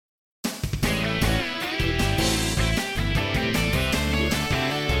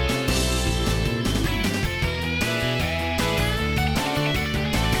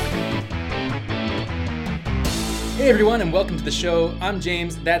everyone, and welcome to the show. I'm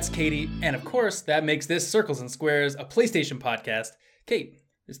James, that's Katie, and of course, that makes this Circles and Squares, a PlayStation podcast. Kate,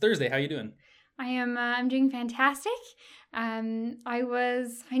 it's Thursday. How you doing? I'm doing fantastic. I knew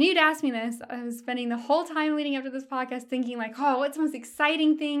you'd ask me this. I was spending the whole time leading up to this podcast thinking like, oh, what's the most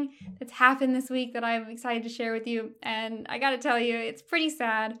exciting thing that's happened this week that I'm excited to share with you? And I gotta tell you, it's pretty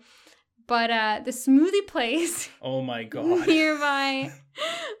sad. But the smoothie place Oh my god. nearby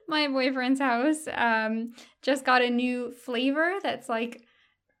my boyfriend's house just got a new flavor that's like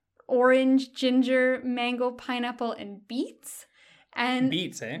orange, ginger, mango, pineapple, and beets. And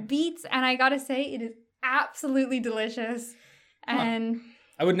Beets, eh? Beets, and I gotta say, it is absolutely delicious. And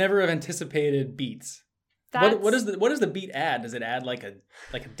I would never have anticipated beets. What does the beet add? Does it add like a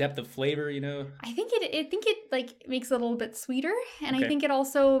depth of flavor, you know? I think it like makes it a little bit sweeter, and Okay. I think it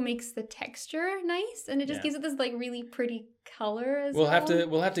also makes the texture nice, and it just gives it this like really pretty color as well.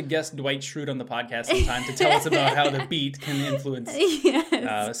 We'll have to guest Dwight Schrute on the podcast sometime to tell us about how the beet can influence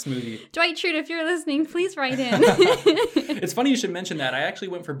Yes. smoothie. Dwight Schrute, if you're listening, please write in. It's funny you should mention that. I actually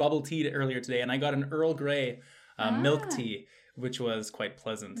went for bubble tea earlier today, and I got an Earl Grey milk tea, which was quite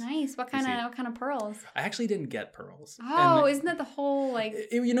pleasant. Nice. What kind of pearls? I actually didn't get pearls. Oh, isn't that the whole like?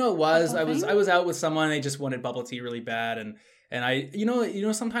 It was. the whole thing? I was out with someone. They just wanted bubble tea really bad, and I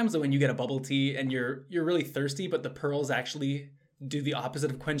sometimes when you get a bubble tea and you're really thirsty, but the pearls actually do the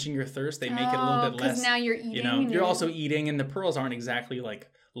opposite of quenching your thirst. They make it a little bit less. Because now you're eating. You know, you're also eating, and the pearls aren't exactly like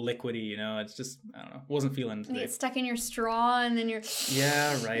liquidy. You know, it's just I don't know. Wasn't feeling today. It's stuck in your straw, and then you're.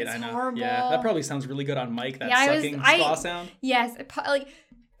 Yeah, right. It's I know. horrible. Yeah, that probably sounds really good on mic. That sucking straw sound. Yes, like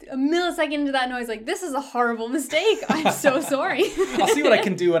a millisecond into that noise, like this is a horrible mistake. I'm so sorry. I'll see what I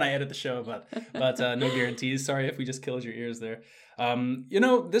can do when I edit the show, but no guarantees. Sorry if we just killed your ears there.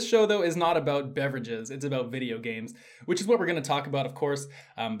 This show though is not about beverages. It's about video games, which is what we're going to talk about, of course.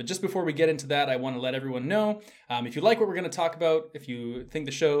 But just before we get into that, I want to let everyone know, if you like what we're going to talk about, if you think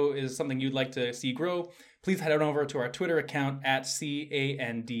the show is something you'd like to see grow, please head on over to our Twitter account at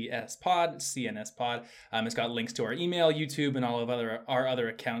CANDSPod, CNSPod. It's got links to our email, YouTube, and all of our other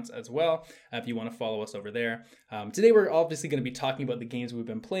accounts as well, if you want to follow us over there. Today we're obviously going to be talking about the games we've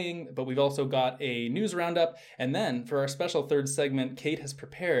been playing, but we've also got a news roundup. And then for our special third segment, Kate has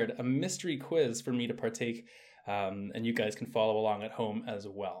prepared a mystery quiz for me to partake, and you guys can follow along at home as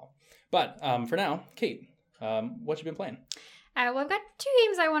well. But for now, Kate, what you been playing? Well, I've got two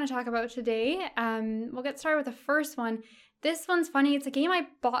games I want to talk about today. We'll get started with the first one. This one's funny. It's a game I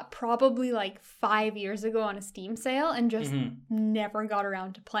bought probably like 5 years ago on a Steam sale and just never got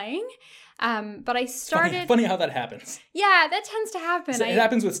around to playing. But I started... Funny how that happens. Yeah, that tends to happen. So it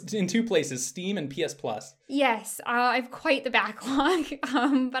happens in two places, Steam and PS Plus. Yes, I've quite the backlog.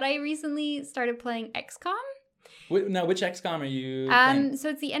 But I recently started playing XCOM. Now, which XCOM are you playing? So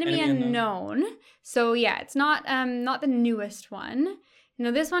it's the Enemy Unknown. So yeah, it's not the newest one.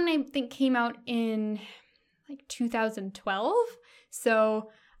 This one I think came out in like 2012. So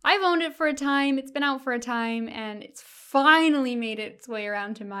I've owned it for a time. It's been out for a time, and it's finally made its way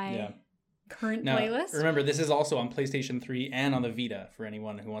around to my current playlist. Remember, this is also on PlayStation 3 and on the Vita for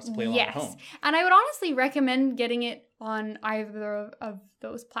anyone who wants to play along at home. And I would honestly recommend getting it on either of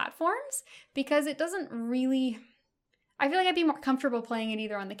those platforms because it doesn't really... I feel like I'd be more comfortable playing it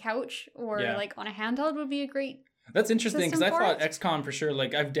either on the couch or like on a handheld would be a great. That's interesting because I thought it. XCOM for sure,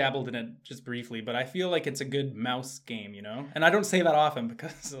 like I've dabbled in it just briefly, but I feel like it's a good mouse game, you know? And I don't say that often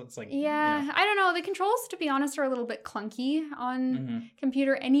because it's like... Yeah, I don't know. The controls, to be honest, are a little bit clunky on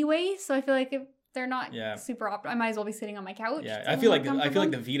computer anyway, so I feel like if they're not super I might as well be sitting on my couch. Yeah, I feel like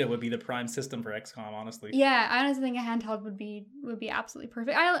the Vita would be the prime system for XCOM, honestly. Yeah, I honestly think a handheld would be absolutely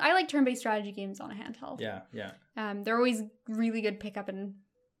perfect. I like turn-based strategy games on a handheld. Yeah. They're always really good pick up and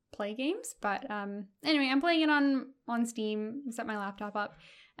play games, but anyway, I'm playing it on Steam. Set my laptop up,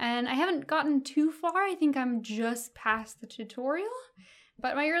 and I haven't gotten too far. I think I'm just past the tutorial,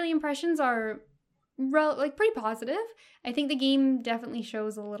 but my early impressions are pretty positive. I think the game definitely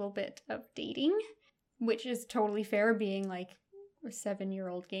shows a little bit of dating, which is totally fair being like a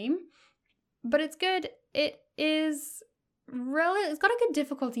 7-year-old game. But it's good. It's got a good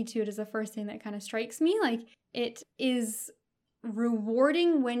difficulty to it is the first thing that kind of strikes me. Like it is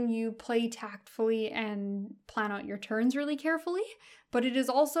rewarding when you play tactfully and plan out your turns really carefully, but it is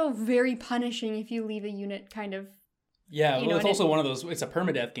also very punishing if you leave a unit kind of... Yeah, well, it's also one of those, it's a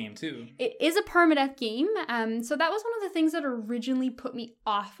permadeath game too. It is a permadeath game. So that was one of the things that originally put me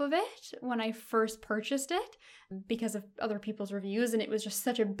off of it when I first purchased it because of other people's reviews, and it was just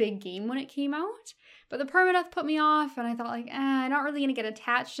such a big game when it came out. But the permadeath put me off, and I thought like, I'm not really going to get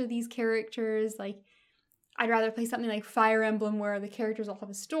attached to these characters. Like, I'd rather play something like Fire Emblem where the characters all have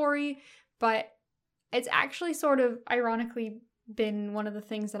a story. But it's actually sort of ironically been one of the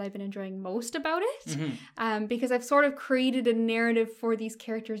things that I've been enjoying most about it, because I've sort of created a narrative for these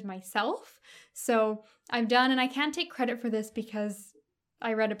characters myself. So I've done, and I can't take credit for this because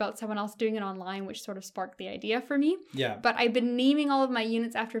I read about someone else doing it online, which sort of sparked the idea for me. Yeah. But I've been naming all of my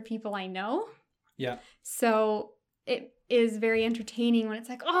units after people I know. Yeah. So it is very entertaining when it's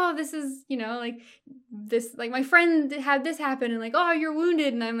like, oh, this is, like this, like my friend had this happen and like, oh, you're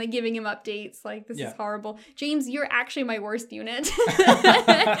wounded. And I'm like giving him updates. Like, this is horrible. James, you're actually my worst unit.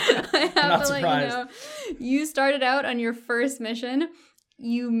 I have Not to let you know. You started out on your first mission.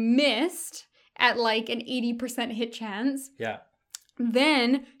 You missed at like an 80% hit chance. Yeah.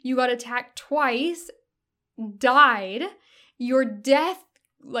 Then you got attacked twice, died. Your death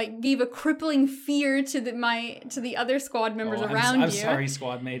gave a crippling fear to the other squad members around you. I'm sorry,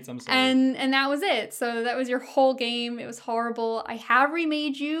 squad mates. I'm sorry. And that was it. So that was your whole game. It was horrible. I have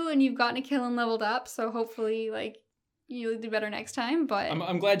remade you, and you've gotten a kill and leveled up. So hopefully, you'll do better next time. But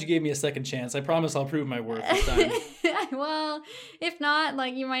I'm glad you gave me a second chance. I promise I'll prove my worth this time. Well, if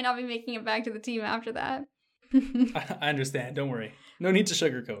not, you might not be making it back to the team after that. I understand. Don't worry. No need to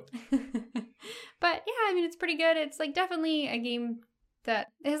sugarcoat. But yeah, it's pretty good. It's definitely a game that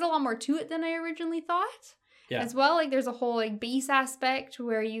it has a lot more to it than I originally thought. Yeah. As well, there's a whole base aspect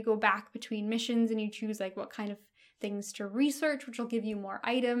where you go back between missions and you choose what kind of things to research, which will give you more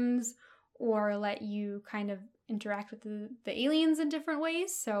items or let you kind of interact with the aliens in different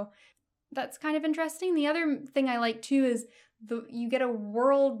ways. So that's kind of interesting. The other thing I like too is you get a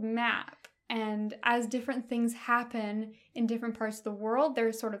world map, and as different things happen in different parts of the world,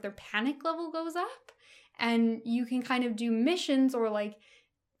 their panic level goes up. And you can kind of do missions or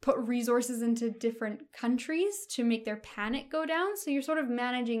put resources into different countries to make their panic go down. So you're sort of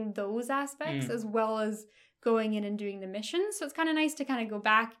managing those aspects as well as going in and doing the missions. So it's kind of nice to kind of go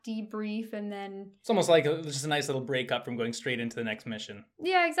back, debrief, and then... It's almost like just a nice little break up from going straight into the next mission.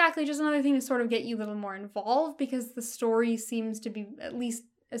 Yeah, exactly. Just another thing to sort of get you a little more involved, because the story seems to be, at least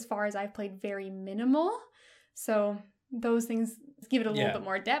as far as I've played, very minimal. So those things give it a little bit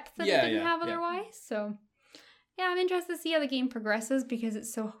more depth than it didn't have otherwise. So... yeah, I'm interested to see how the game progresses because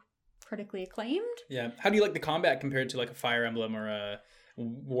it's so critically acclaimed. Yeah. How do you like the combat compared to a Fire Emblem or a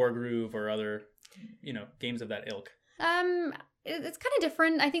Wargroove or other, games of that ilk? It's kind of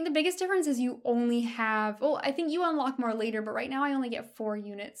different. I think the biggest difference is you only have... I think you unlock more later, but right now I only get 4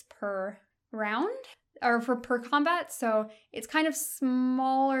 units per round. Or per combat, so it's kind of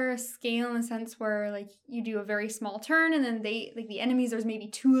smaller scale in the sense where you do a very small turn, and then they the enemies, there's maybe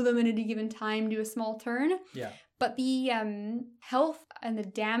 2 of them at any given time, do a small turn. Yeah. But the health and the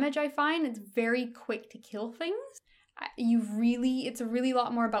damage, I find it's very quick to kill things. It's a really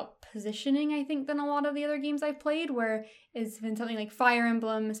lot more about positioning, I think, than a lot of the other games I've played, where it's been something like Fire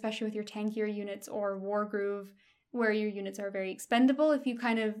Emblem, especially with your tankier units, or Wargroove, where your units are very expendable. If you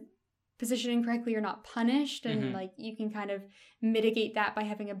kind of position incorrectly, you're not punished, and you can kind of mitigate that by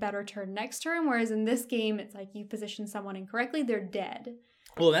having a better turn next turn, whereas in this game it's you position someone incorrectly, they're dead.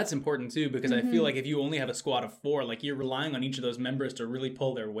 Well, that's important too, because I feel like if you only have a squad of 4, you're relying on each of those members to really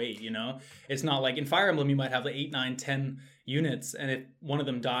pull their weight, It's not like in Fire Emblem you might have 8, 9, 10 units, and if one of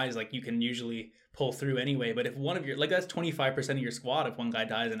them dies, you can usually pull through anyway. But if one of your, that's 25% of your squad if one guy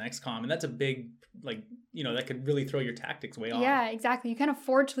dies in XCOM, and that's a big, that could really throw your tactics way off. Yeah, exactly. You can't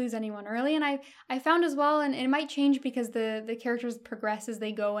afford to lose anyone early. And I found as well, and it might change because the characters progress as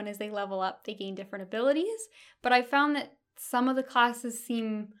they go, and as they level up, they gain different abilities. But I found that some of the classes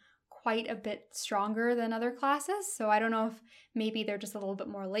seem quite a bit stronger than other classes. So I don't know if maybe they're just a little bit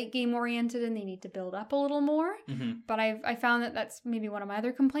more late game oriented and they need to build up a little more. But I found that that's maybe one of my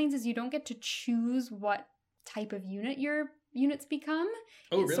other complaints is you don't get to choose what type of unit your units become.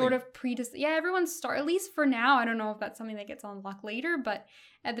 Oh, it's really? sort of everyone's at least for now. I don't know if that's something that gets unlocked later, but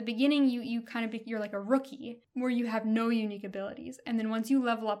at the beginning you kind of you're like a rookie where you have no unique abilities, and then once you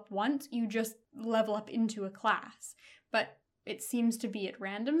level up once, you just level up into a class. But it seems to be at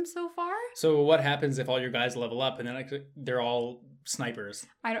random so far. So what happens if all your guys level up and then they're all snipers?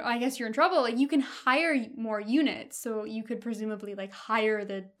 I guess you're in trouble. You can hire more units, so you could presumably hire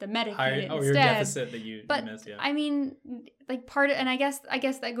the medic unit instead. Your deficit that you missed. Yeah. I mean, and I guess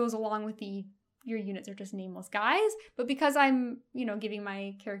that goes along with your units are just nameless guys. But because I'm giving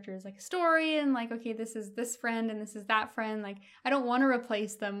my characters a story and okay, this is this friend and this is that friend. I don't want to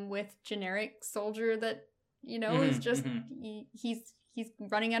replace them with generic soldier that. Is just he's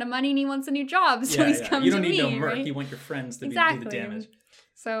running out of money and he wants a new job, so he's come to me. You don't need no merc. Right? You want your friends to do the damage.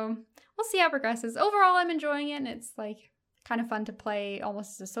 So we'll see how it progresses. Overall, I'm enjoying it, and it's kind of fun to play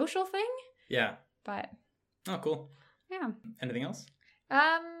almost as a social thing. Yeah. But oh, cool. Yeah. Anything else?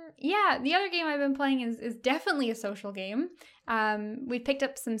 Yeah, the other game I've been playing is definitely a social game. We picked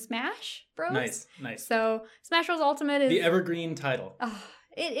up some Smash Bros. Nice. So Smash Bros. Ultimate is the evergreen title.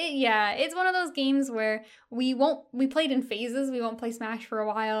 It's one of those games where we played in phases. We won't play Smash for a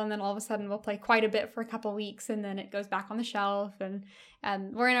while, and then all of a sudden we'll play quite a bit for a couple weeks, and then it goes back on the shelf. And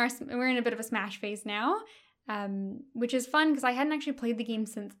we're in a bit of a Smash phase now, which is fun because I hadn't actually played the game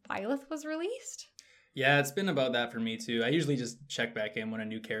since Byleth was released. Yeah, it's been about that for me too. I usually just check back in when a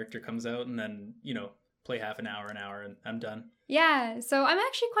new character comes out and then, play half an hour, and I'm done. Yeah, so I'm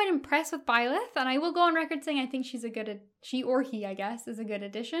actually quite impressed with Byleth, and I will go on record saying I think she or he, I guess, is a good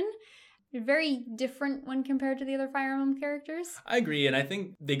addition. Very different when compared to the other Fire Emblem characters. I agree, and I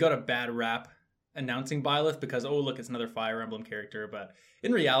think they got a bad rap announcing Byleth because, oh, look, it's another Fire Emblem character. But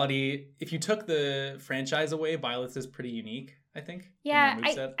in reality, if you took the franchise away, Byleth is pretty unique, I think. Yeah,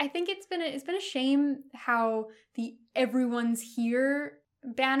 I think it's been a shame how the Everyone's Here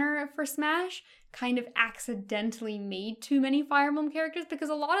banner for Smash kind of accidentally made too many Fire Emblem characters, because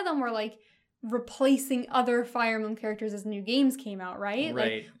a lot of them were like replacing other Fire Emblem characters as new games came out, right?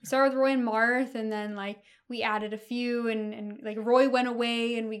 Like, we started with Roy and Marth, and then like we added a few, and like Roy went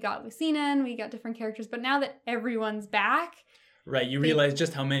away, and we got Lucina, and we got different characters. But now that everyone's back, right, you realize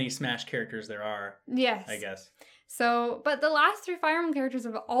just how many Smash characters there are. Yes, I guess. So, but the last 3 Fire Emblem characters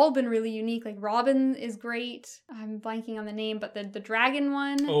have all been really unique. Like Robin is great. I'm blanking on the name, but the dragon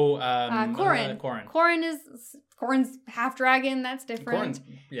one. Corrin. Corrin's half dragon. That's different.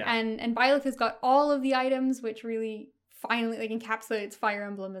 Yeah. And Byleth has got all of the items, which really finally like encapsulates Fire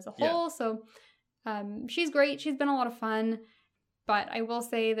Emblem as a whole. Yeah. So, she's great. She's been a lot of fun. But I will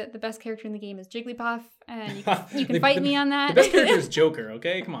say that the best character in the game is Jigglypuff, and you can fight me on that. The best character is Joker,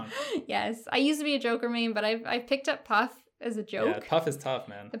 okay? Come on. Yes, I used to be a Joker main, but I've picked up Puff as a joke. Yeah, Puff is tough,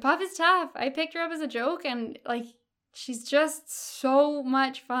 man. The Puff is tough. I picked her up as a joke, and like she's just so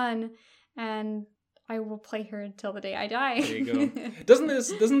much fun, and I will play her until the day I die. There you go. Doesn't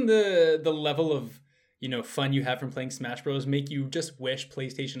the level of fun you have from playing Smash Bros. Make you just wish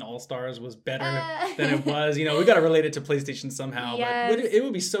PlayStation All-Stars was better than it was? We got to relate it to PlayStation somehow. Yes. But it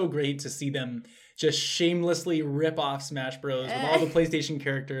would be so great to see them just shamelessly rip off Smash Bros. With all the PlayStation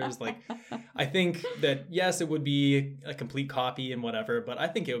characters. Like, I think that, yes, it would be a complete copy and whatever, but I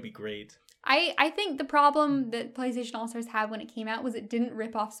think it would be great. I think the problem that PlayStation All-Stars had when it came out was it didn't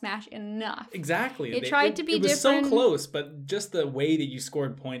rip off Smash enough. Exactly. It tried to be different. It was so close, but just the way that you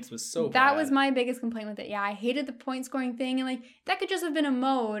scored points was so bad. That was my biggest complaint with it. Yeah, I hated the point scoring thing, and like that could just have been a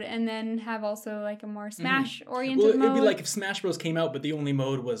mode and then have also like a more Smash-oriented mode. It'd be like if Smash Bros. Came out, but the only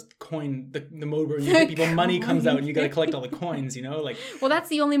mode was coin, the mode where you give people money comes out and you got to collect all the coins, like... Well, that's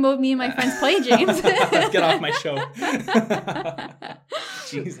the only mode me and my friends play, James. Get off my show.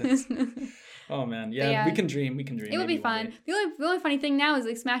 Jesus. Oh man, yeah, we can dream. It would be fun. The only funny thing now is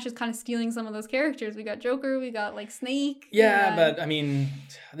like Smash is kind of stealing some of those characters. We got Joker, we got like Snake. Yeah, but I mean,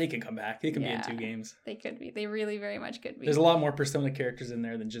 they can come back. They can be in 2 games. They could be. They really very much could be. There's a lot more Persona characters in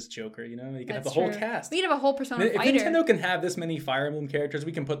there than just Joker. You can have the whole cast. We could have a whole Persona if fighter. If Nintendo can have this many Fire Emblem characters,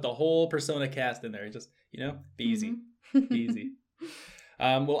 we can put the whole Persona cast in there. Just be easy, be easy.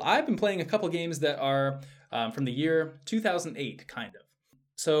 Well, I've been playing a couple games that are from the year 2008, kind of.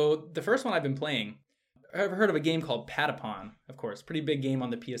 So the first one I've been playing, I've heard of a game called Patapon, of course, pretty big game on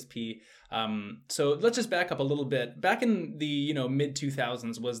the PSP. So let's just back up a little bit. Back in the mid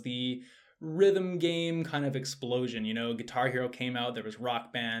 2000s was the rhythm game kind of explosion. Guitar Hero came out, there was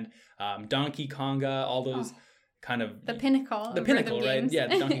Rock Band, Donkey Konga, all those kind of the pinnacle, right? Games. Yeah,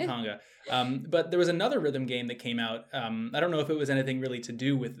 Donkey Konga. But there was another rhythm game that came out. I don't know if it was anything really to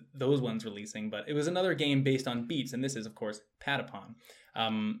do with those ones releasing, but it was another game based on beats, and this is of course Patapon.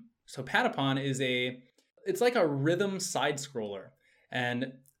 So Patapon is it's like a rhythm side scroller.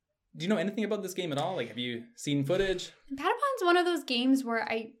 And do you know anything about this game at all? Like, have you seen footage? Patapon's one of those games where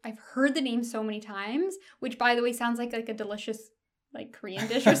I've heard the name so many times, which by the way sounds like a delicious like Korean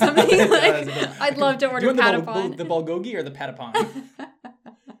dish or something. I'd love to order Patapon. The bulgogi or the Patapon?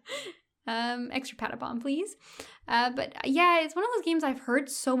 Extra Patapon, please. But yeah, it's one of those games I've heard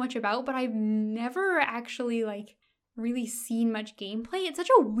so much about, but I've never actually like really seen much gameplay. It's such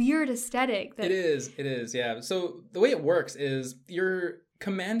a weird aesthetic. It is, yeah. So the way it works is you're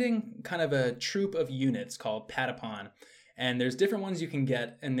commanding kind of a troop of units called Patapon, and there's different ones you can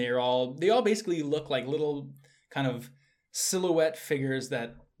get, and they all basically look like little kind of silhouette figures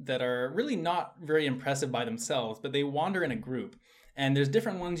that are really not very impressive by themselves, but they wander in a group. And there's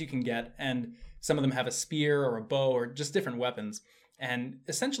different ones you can get, and some of them have a spear or a bow or just different weapons. And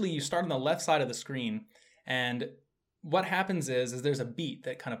essentially you start on the left side of the screen, and what happens is there's a beat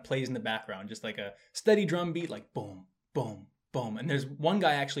that kind of plays in the background, just like a steady drum beat, like boom, boom, boom. And there's one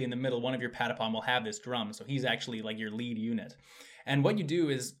guy actually in the middle. One of your Patapon will have this drum, so he's actually like your lead unit. And what you do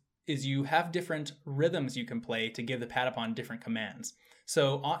is you have different rhythms you can play to give the Patapon different commands.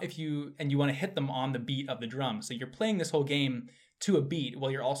 So if you want to hit them on the beat of the drum, so you're playing this whole game to a beat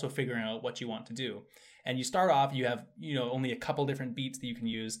while you're also figuring out what you want to do. And you start off, you have only a couple different beats that you can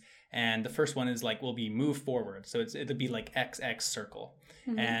use, and the first one is will be move forward. So it'll be like XX circle,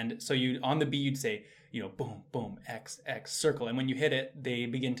 and so you on the beat you'd say boom boom XX circle, and when you hit it, the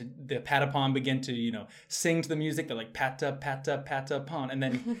Patapon begin to sing to the music. They're like pata pata patapon,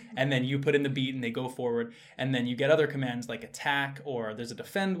 and then you put in the beat and they go forward, and then you get other commands like attack, or there's a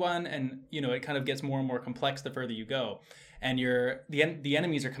defend one, and it kind of gets more and more complex the further you go. And the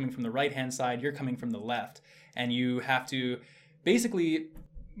enemies are coming from the right-hand side, you're coming from the left. And you have to basically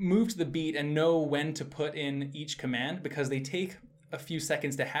move to the beat and know when to put in each command, because they take a few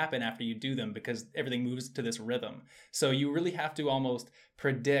seconds to happen after you do them, because everything moves to this rhythm. So you really have to almost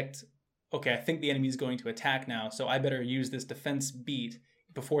predict, okay, I think the enemy is going to attack now, so I better use this defense beat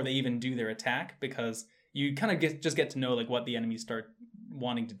before they even do their attack, because you kind of just get to know what the enemies start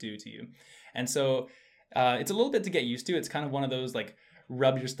wanting to do to you. And so it's a little bit to get used to. It's kind of one of those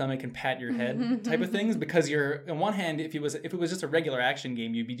rub your stomach and pat your head type of things, because you're on one hand, if it was just a regular action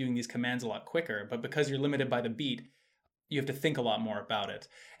game, you'd be doing these commands a lot quicker, but because you're limited by the beat, you have to think a lot more about it.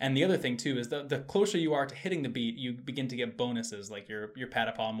 And the other thing too is the closer you are to hitting the beat, you begin to get bonuses, like your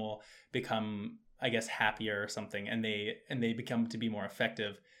Patapon will become, I guess, happier or something, and they become to be more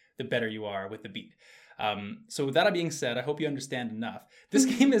effective the better you are with the beat. So with that being said, I hope you understand enough. This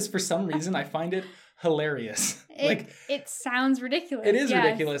game is, for some reason, I find it hilarious. It sounds ridiculous. It is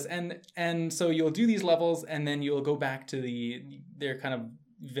ridiculous, and so you'll do these levels, and then you'll go back to their kind of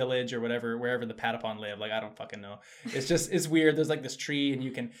village or whatever, wherever the Patapon live. I don't fucking know. It's weird. There's this tree, and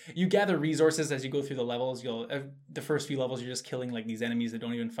you gather resources as you go through the levels. The first few levels, you're just killing these enemies that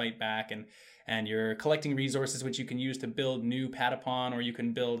don't even fight back, and you're collecting resources which you can use to build new Patapon, or you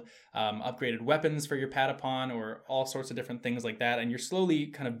can build upgraded weapons for your Patapon, or all sorts of different things like that. And you're slowly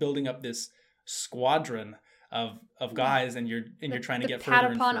kind of building up this squadron of guys, and you're trying to get further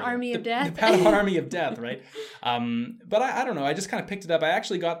and further. The Patapon Army of Death. The Patapon Army of Death, right? But I don't know. I just kind of picked it up. I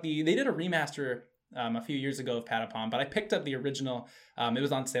actually got they did a remaster a few years ago of Patapon, but I picked up the original. It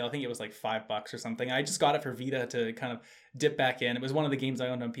was on sale. I think it was $5 or something. I just got it for Vita to kind of dip back in. It was one of the games I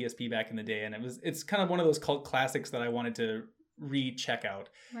owned on PSP back in the day, and it's kind of one of those cult classics that I wanted to re-check out.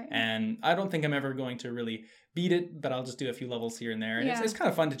 Right. And I don't think I'm ever going to really beat it, but I'll just do a few levels here and there. And it's kind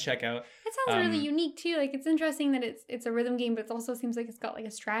of fun to check out. It sounds really unique too. It's interesting that it's a rhythm game, but it also seems like it's got a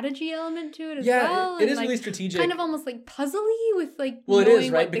strategy element to it as well. Yeah, it is really strategic. Kind of almost puzzly with well, it is,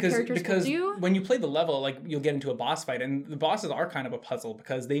 right? What because the characters will do. When you play the level, you'll get into a boss fight, and the bosses are kind of a puzzle,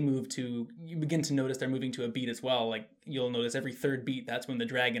 because you begin to notice they're moving to a beat as well. You'll notice every third beat, that's when the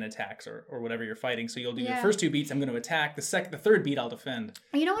dragon attacks, or whatever you're fighting. So you'll do the first two beats, I'm going to attack. The third beat, I'll defend.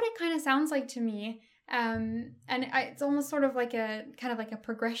 You know what it kind of sounds like to me? It's almost sort of a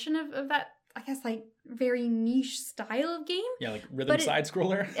progression of that, I guess, very niche style of game. Yeah, rhythm side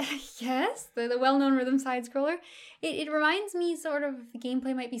scroller. Yes, the well-known rhythm side scroller. It reminds me sort of, the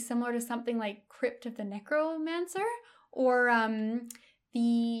gameplay might be similar to something like Crypt of the Necromancer, or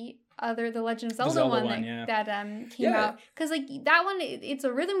the Legend of Zelda one that came out. Because that one, it's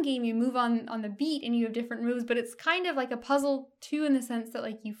a rhythm game. You move on the beat and you have different moves, but it's kind of like a puzzle too, in the sense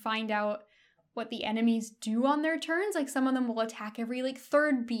that you find out what the enemies do on their turns. Some of them will attack every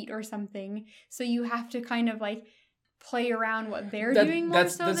third beat or something. So you have to kind of play around what they're doing more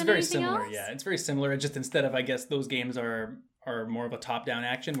so than very anything similar. else. Yeah, it's very similar. Just instead of, I guess, those games are more of a top-down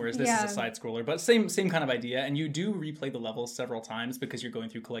action, whereas this is a side-scroller. But same kind of idea. And you do replay the levels several times, because you're going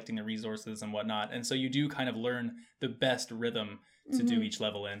through collecting the resources and whatnot. And so you do kind of learn the best rhythm to do each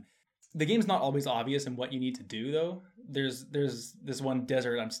level in. The game's not always obvious in what you need to do, though. There's this one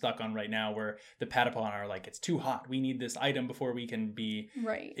desert I'm stuck on right now where the Patapon are it's too hot. We need this item before we can be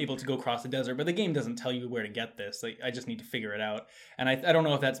able to go across the desert. But the game doesn't tell you where to get this. I just need to figure it out. And I don't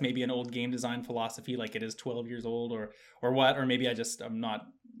know if that's maybe an old game design philosophy, it is 12 years old or what, or maybe I'm not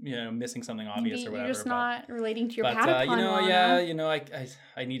missing something obvious, maybe or whatever. You're just not relating to your Patapon.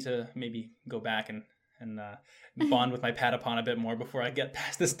 I need to maybe go back and bond with my Patapon a bit more before I get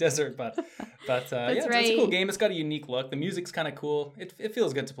past this desert. But it's a cool game. It's got a unique look. The music's kind of cool. It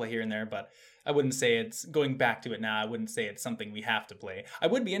feels good to play here and there, but I wouldn't say it's, going back to it now, I wouldn't say it's something we have to play. I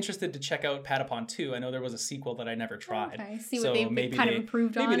would be interested to check out Patapon 2. I know there was a sequel that I never tried. Okay, see what they've kind of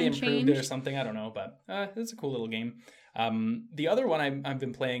improved on and changed. Maybe they improved it or something. I don't know, but it's a cool little game. The other one I've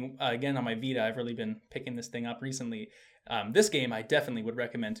been playing, again, on my Vita, I've really been picking this thing up recently. This game I definitely would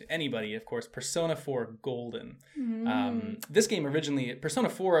recommend to anybody, of course, Persona 4 Golden. This game originally, Persona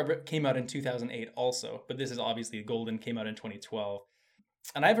 4 came out in 2008 also, but this is obviously Golden, came out in 2012.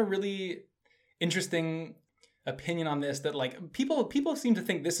 And I have a really interesting opinion on this, that like people seem to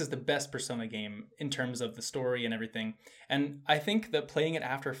think this is the best Persona game in terms of the story and everything. And I think that playing it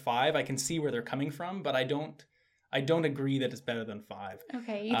after 5, I can see where they're coming from, but I don't agree that it's better than 5.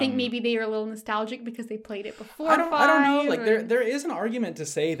 Okay, you think maybe they are a little nostalgic because they played it before 5? I don't know. Like there is an argument to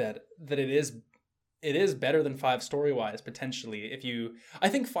say that it is better than 5 story-wise, potentially. I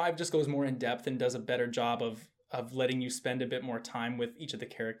think 5 just goes more in depth and does a better job of letting you spend a bit more time with each of the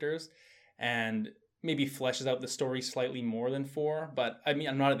characters, and maybe fleshes out the story slightly more than 4. But I mean,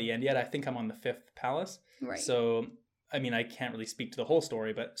 I'm not at the end yet. I think I'm on the 5th palace. Right. So I mean, I can't really speak to the whole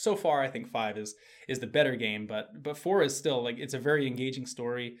story, but so far I think 5 is the better game. But 4 is still, like, it's a very engaging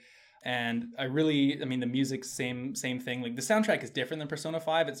story. And I mean, the music's same thing. Like, the soundtrack is different than Persona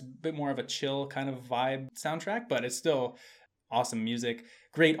 5. It's a bit more of a chill kind of vibe soundtrack, but it's still awesome music.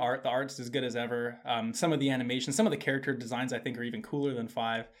 Great art. The art's as good as ever. Some of the animation, some of the character designs I think are even cooler than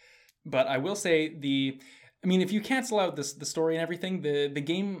 5. But I will say if you cancel out the story and everything, the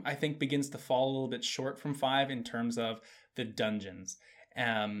game, I think, begins to fall a little bit short from 5 in terms of the dungeons.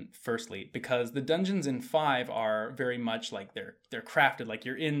 Firstly, because the dungeons in 5 are very much like they're crafted, like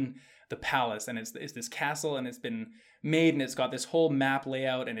you're in the palace and it's this castle and it's been made and it's got this whole map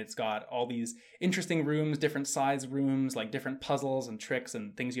layout and it's got all these interesting rooms, different size rooms, like different puzzles and tricks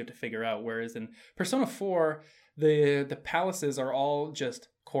and things you have to figure out. Whereas in Persona 4, the palaces are all just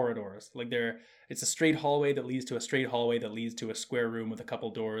corridors. Like it's a straight hallway that leads to a straight hallway that leads to a square room with a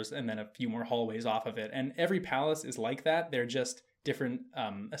couple doors and then a few more hallways off of it. And every palace is like that. They're just different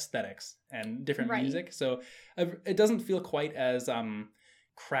aesthetics and different music. So it doesn't feel quite as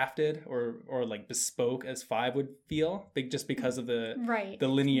crafted or like bespoke as 5 would feel, just because of the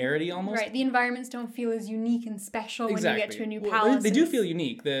linearity almost. Right. The environments don't feel as unique and special when you get to a new palace. They do feel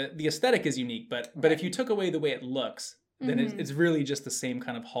unique. The aesthetic is unique, but if you took away the way it looks, then it's really just the same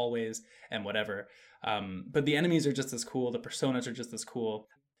kind of hallways and whatever. But the enemies are just as cool. The personas are just as cool.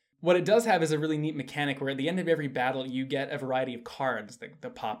 What it does have is a really neat mechanic where at the end of every battle, you get a variety of cards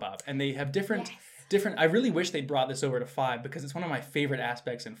that pop up. And they have different... I really wish they'd brought this over to 5 because it's one of my favorite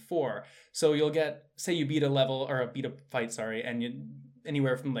aspects in 4. So you'll get, say you beat a fight, and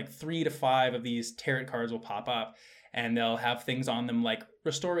anywhere from like 3 to 5 of these tarot cards will pop up. And they'll have things on them like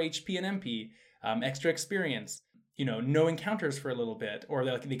restore HP and MP, extra experience, no encounters for a little bit, or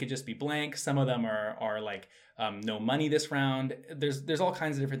they could just be blank. Some of them are like no money this round. There's all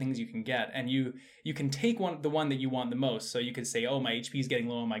kinds of different things you can get, and you can take the one that you want the most. So you could say, oh, my HP is getting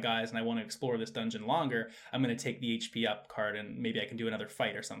low on my guys, and I want to explore this dungeon longer. I'm going to take the HP up card, and maybe I can do another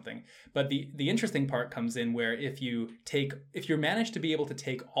fight or something. But the interesting part comes in where if you manage to be able to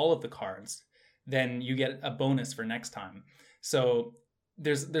take all of the cards, then you get a bonus for next time. So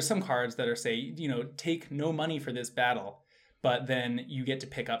there's some cards that are say, take no money for this battle, but then you get to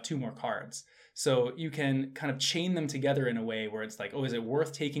pick up 2 more cards. So you can kind of chain them together in a way where it's like, oh, is it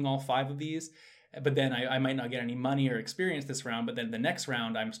worth taking all 5 of these? But then I might not get any money or experience this round, but then the next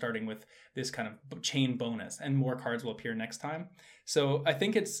round I'm starting with this kind of chain bonus and more cards will appear next time. So I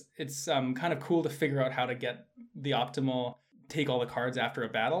think it's kind of cool to figure out how to get the optimal take all the cards after a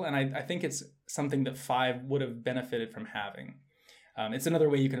battle. And I think it's something that 5 would have benefited from having. It's another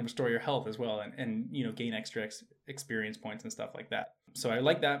way you can restore your health as well and gain extra experience points and stuff like that. So I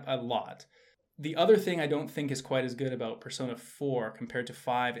like that a lot. The other thing I don't think is quite as good about Persona 4 compared to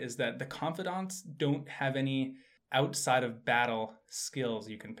 5 is that the confidants don't have any outside of battle skills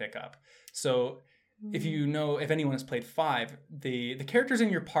you can pick up. So if anyone has played 5, the characters in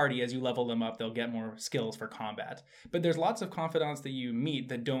your party, as you level them up, they'll get more skills for combat. But there's lots of confidants that you meet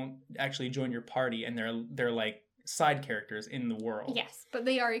that don't actually join your party, and they're like side characters in the world. Yes, but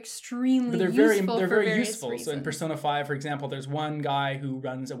they are extremely they're useful. They're very useful. Reasons. So in Persona 5, for example, there's one guy who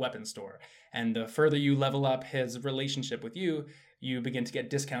runs a weapon store, and the further you level up his relationship with you, you begin to get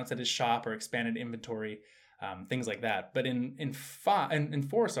discounts at his shop or expanded inventory, things like that. But in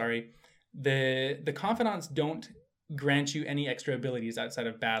 4, the confidants don't grant you any extra abilities outside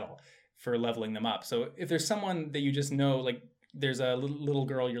of battle for leveling them up. So if there's someone that you just know, like there's a little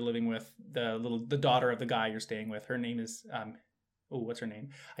girl you're living with, the daughter of the guy you're staying with. Her name is what's her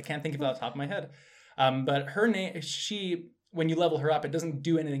name? I can't think of it off the top of my head. But her name, when you level her up, it doesn't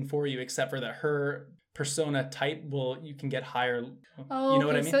do anything for you except for that her persona type you can get higher. Oh, you know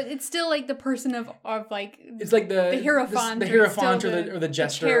what I mean? So it's still like the person of like it's like the Hierophant, the Hierophant or the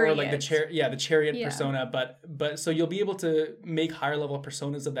Jester or like the chariot Yeah. persona, but so you'll be able to make higher level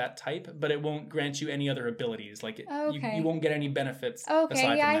personas of that type, but it won't grant you any other abilities. Like you won't get any benefits. Okay,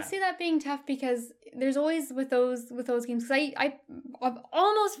 aside yeah, from I that. see that being tough because there's always with those games, because I've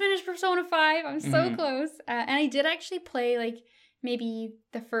almost finished Persona 5. I'm so close, and I did actually play like maybe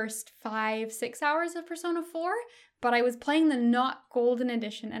the first 5-6 hours of Persona 4, but I was playing the not Golden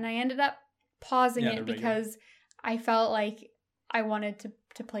edition, and I ended up pausing it because I felt like I wanted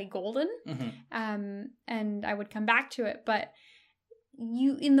to play Golden, and I would come back to it. But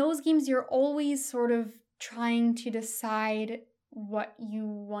in those games, you're always sort of trying to decide what you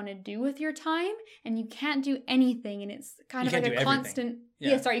want to do with your time, and you can't do anything, and it's kind of like a constant.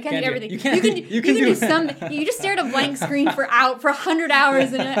 You can't do everything. You can do something. You just stare at a blank screen for 100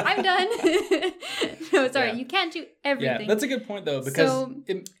 hours and I'm done. No, sorry, you can't do everything. Yeah, that's a good point though, because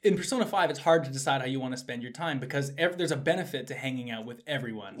in Persona 5 it's hard to decide how you want to spend your time, because there's a benefit to hanging out with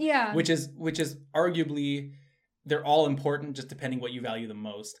everyone. Yeah. Which is arguably, they're all important, just depending what you value the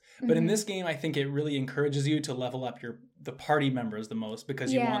most. But in this game, I think it really encourages you to level up the party members the most,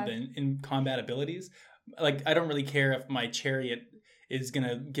 because you want the in combat abilities. Like, I don't really care if my chariot is going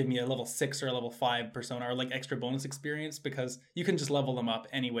to give me a level 6 or a level 5 persona or like extra bonus experience, because you can just level them up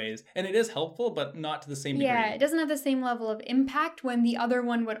anyways. And it is helpful, but not to the same degree. Yeah, it doesn't have the same level of impact when the other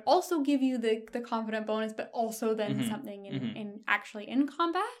one would also give you the confident bonus, but also then something in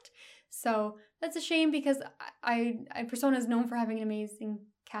combat. So that's a shame, because I Persona is known for having an amazing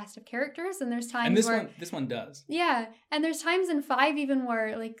cast of characters, and there's times this one does. Yeah, and there's times in 5 even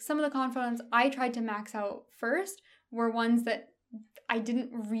where like some of the confidants I tried to max out first were ones that I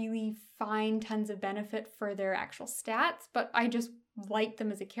didn't really find tons of benefit for their actual stats, but I just liked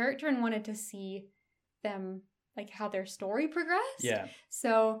them as a character and wanted to see them, like, how their story progressed. Yeah.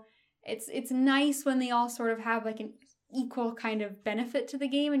 So it's nice when they all sort of have like an equal kind of benefit to the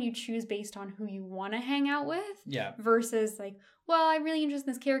game, and you choose based on who you want to hang out with. Yeah. Versus like, well, I'm really interested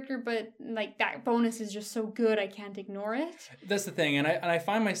in this character, but like that bonus is just so good I can't ignore it. That's the thing, and I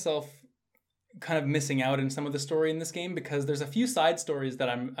find myself kind of missing out in some of the story in this game, because there's a few side stories that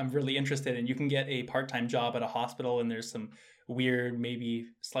I'm really interested in. You can get a part-time job at a hospital, and there's some weird, maybe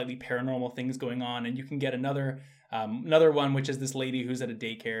slightly paranormal things going on, and you can get another one, which is this lady who's at a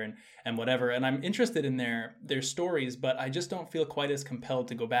daycare and whatever. And I'm interested in their stories, but I just don't feel quite as compelled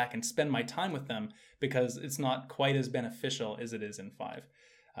to go back and spend my time with them, because it's not quite as beneficial as it is in 5.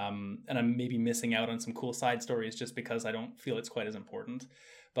 And I'm maybe missing out on some cool side stories just because I don't feel it's quite as important.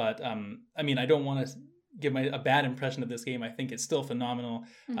 But I mean, I don't want to give a bad impression of this game. I think it's still phenomenal.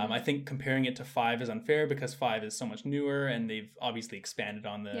 I think comparing it to 5 is unfair, because 5 is so much newer, and they've obviously expanded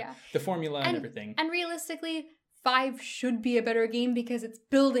on the formula and everything. And realistically, 5 should be a better game because it's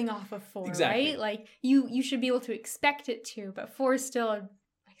building off of 4, right? Like, you should be able to expect it to, but 4 is still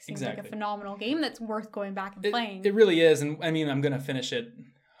seems like a phenomenal game that's worth going back and playing. It really is, and I mean, I'm going to finish it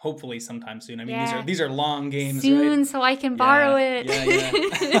hopefully sometime soon. I mean, these are long games, soon, right? So I can borrow it.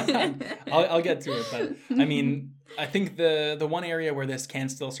 Yeah. I'll get to it, but I mean, I think the one area where this can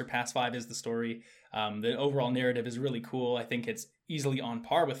still surpass 5 is the story. The overall narrative is really cool. I think it's easily on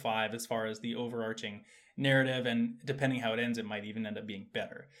par with 5 as far as the overarching narrative, and depending how it ends, it might even end up being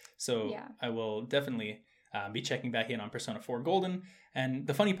better. So I will definitely be checking back in on Persona 4 Golden. And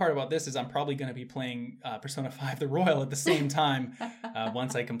the funny part about this is I'm probably going to be playing Persona 5 The Royal at the same time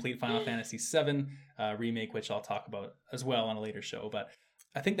once I complete Final Fantasy VII Remake, which I'll talk about as well on a later show. But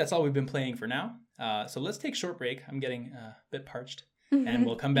I think that's all we've been playing for now. So let's take a short break. I'm getting a bit parched. And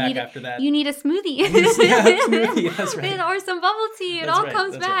we'll come back after that. You need a smoothie. Smoothie, that's right. Or some bubble tea. It all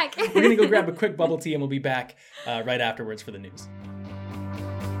comes back. Right. We're going to go grab a quick bubble tea, and we'll be back right afterwards for the news.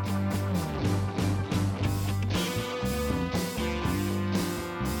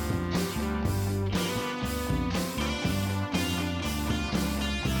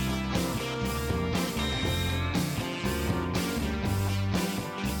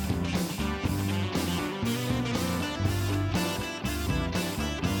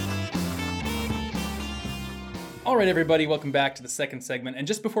 All right, everybody, welcome back to the second segment. And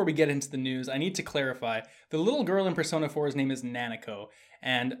just before we get into the news, I need to clarify, the little girl in Persona 4's name is Nanako.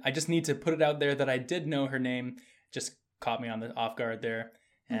 And I just need to put it out there that I did know her name, just caught me on the off guard there.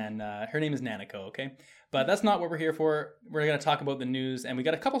 And her name is Nanako, okay? But that's not what we're here for. We're going to talk about the news, and we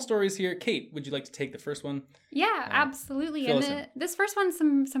got a couple stories here. Kate, would you like to take the first one? Yeah, absolutely. And this first one's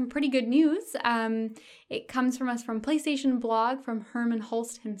some pretty good news. It comes from us from PlayStation blog from Herman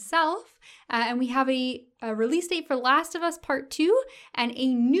Holst himself. And we have a release date for Last of Us Part 2 and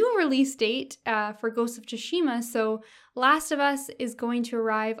a new release date for Ghost of Tsushima. So Last of Us is going to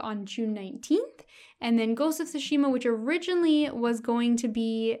arrive on June 19th. And then Ghost of Tsushima, which originally was going to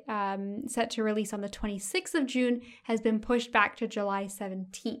be set to release on the 26th of June, has been pushed back to July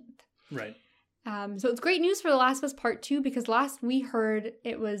 17th. Right. So it's great news for The Last of Us Part 2 because last we heard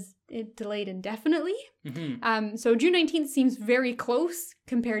it delayed indefinitely. Mm-hmm. So June 19th seems very close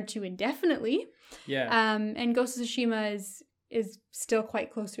compared to indefinitely. Yeah. And Ghost of Tsushima is still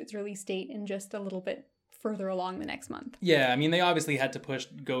quite close to its release date and just a little bit further along the next month. Yeah, I mean, they obviously had to push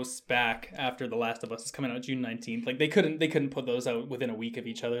Ghosts back after The Last of Us is coming out June 19th. Like, they couldn't put those out within a week of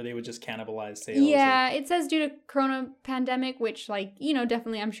each other. They would just cannibalize sales. Yeah, it says due to corona pandemic, which, like, you know,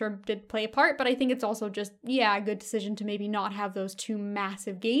 definitely I'm sure did play a part, but I think it's also just, a good decision to maybe not have those two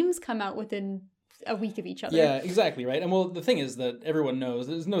massive games come out within a week of each other. Yeah, exactly, right? And well, the thing is that everyone knows,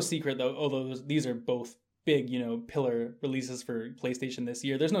 there's no secret, though, although these are both big, pillar releases for PlayStation this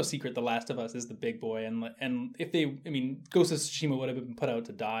year. There's no secret The Last of Us is the big boy, and if Ghost of Tsushima would have been put out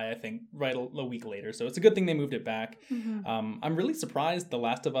to die, I think, right a week later. So it's a good thing they moved it back. Mm-hmm. I'm really surprised The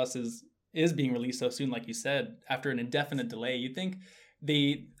Last of Us is being released so soon, like you said, after an indefinite delay. You'd think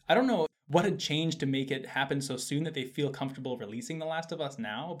I don't know what had changed to make it happen so soon that they feel comfortable releasing The Last of Us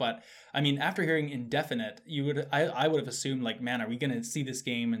now. But I mean, after hearing indefinite, I would have assumed, like, man, are we going to see this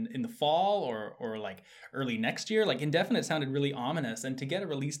game in the fall or like early next year? Like, indefinite sounded really ominous, and to get a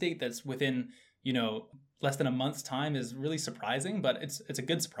release date that's within, less than a month's time is really surprising, but it's a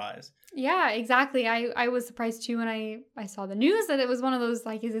good surprise. Yeah, exactly. I was surprised too when I saw the news that it was one of those,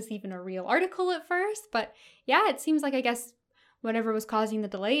 like, is this even a real article at first? But yeah, it seems like, I guess, whatever was causing the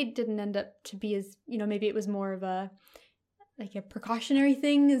delay didn't end up to be as, maybe it was more of a precautionary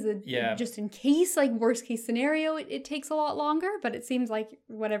thing, just in case, like, worst case scenario, it takes a lot longer, but it seems like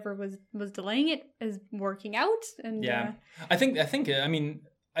whatever was delaying it is working out. And I think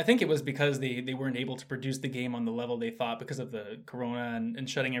it was because they weren't able to produce the game on the level they thought because of the corona and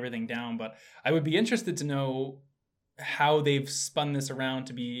shutting everything down. But I would be interested to know how they've spun this around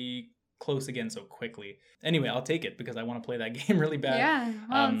to be close again so quickly. Anyway, I'll take it because I want to play that game really bad. Yeah,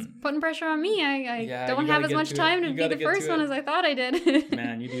 well, it's putting pressure on me. I don't have as much time to be the first one as I thought I did.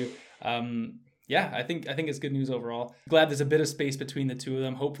 Man, you do. I think it's good news overall. Glad there's a bit of space between the two of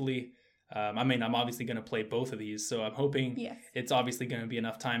them. Hopefully, I'm obviously going to play both of these, so I'm hoping it's obviously going to be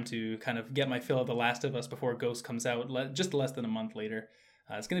enough time to kind of get my fill of The Last of Us before Ghost comes out, just less than a month later.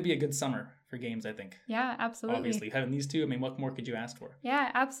 It's going to be a good summer for games, I think. Yeah, absolutely. Obviously, having these two, what more could you ask for? Yeah,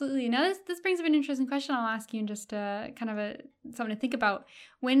 absolutely. Now, this brings up an interesting question I'll ask you, and just kind of something to think about.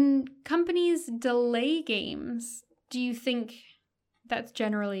 When companies delay games, do you think that's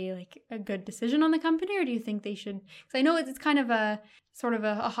generally, like, a good decision on the company, or do you think they should? Because I know it's kind of a sort of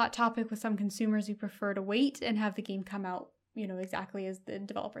a hot topic with some consumers who prefer to wait and have the game come out, exactly as the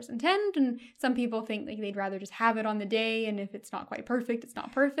developers intend. And some people think, like, they'd rather just have it on the day, and if it's not quite perfect, it's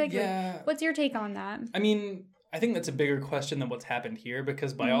not perfect. Yeah. Like, what's your take on that? I mean, I think that's a bigger question than what's happened here,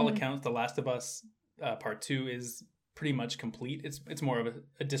 because by all accounts, The Last of Us Part 2 is pretty much complete. It's more of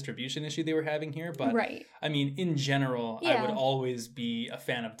a distribution issue they were having here. But right. I mean, in general, I would always be a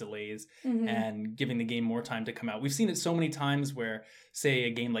fan of delays and giving the game more time to come out. We've seen it so many times where, say,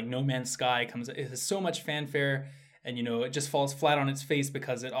 a game like No Man's Sky it has so much fanfare, and, it just falls flat on its face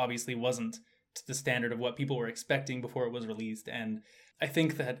because it obviously wasn't to the standard of what people were expecting before it was released. And I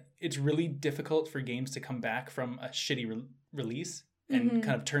think that it's really difficult for games to come back from a shitty release and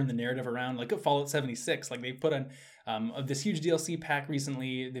kind of turn the narrative around. Like Fallout 76, like, they put on this huge DLC pack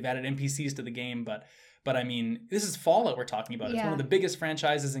recently. They've added NPCs to the game, but I mean, this is Fallout we're talking about. It's one of the biggest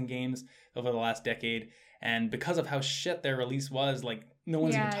franchises in games over the last decade. And because of how shit their release was, like, no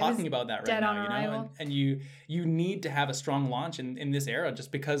one's even talking about that right now, And you need to have a strong launch in this era,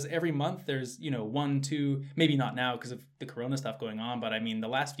 just because every month there's, 1, 2, maybe not now because of the corona stuff going on, but I mean, the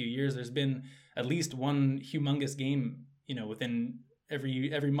last few years there's been at least one humongous game, within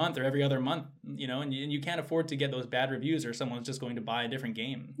every month or every other month, and you can't afford to get those bad reviews or someone's just going to buy a different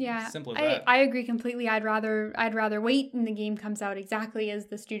game. Yeah, simple as that. I agree completely. I'd rather wait and the game comes out exactly as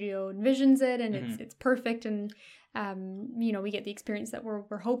the studio envisions it, and it's perfect. And we get the experience that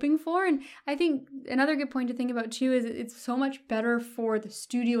we're hoping for. And I think another good point to think about too is it's so much better for the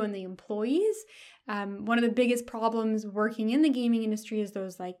studio and the employees. One of the biggest problems working in the gaming industry is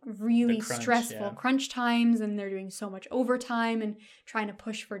those like really stressful crunch times, and they're doing so much overtime and trying to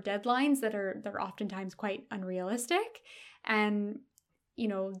push for deadlines they're oftentimes quite unrealistic, and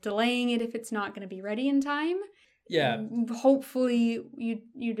delaying it if it's not going to be ready in time. Yeah. Hopefully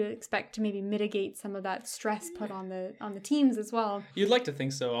you'd expect to maybe mitigate some of that stress put on the teams as well. You'd like to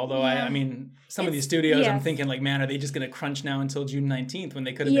think so, although I mean some of these studios, I'm thinking like, man, are they just going to crunch now until June 19th when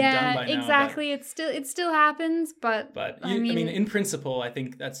they could have been done by now? Yeah, exactly. It still happens, but I mean in principle, I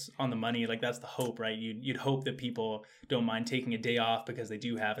think that's on the money. Like that's the hope, right? You'd hope that people don't mind taking a day off because they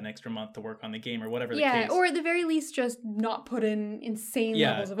do have an extra month to work on the game or whatever the case. Yeah, or at the very least just not put in insane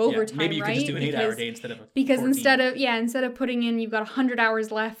levels of overtime, maybe you right? could just do an 8-hour day instead of a 14. Instead of putting in, you've got 100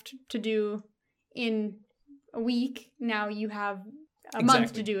 hours left to do in a week, now you have a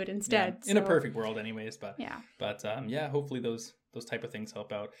month to do it instead. Yeah. In a perfect world anyways, but yeah. Hopefully those type of things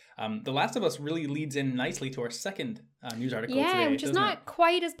help out. The Last of Us really leads in nicely to our second news article today. Yeah, which is not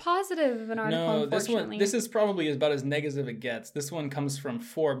quite as positive of an article, unfortunately. This is probably about as negative as it gets. This one comes from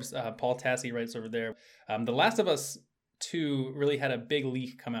Forbes. Paul Tassi writes over there. The Last of Us 2 really had a big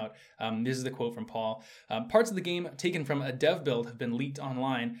leak come out. This is the quote from Paul. Parts of the game taken from a dev build have been leaked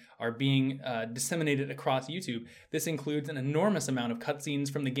online, are being disseminated across YouTube. This includes an enormous amount of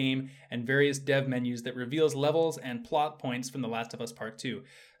cutscenes from the game and various dev menus that reveals levels and plot points from The Last of Us Part 2.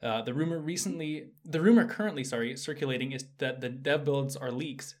 The rumor currently circulating is that the dev builds are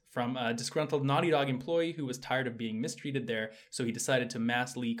leaks from a disgruntled Naughty Dog employee who was tired of being mistreated there, so he decided to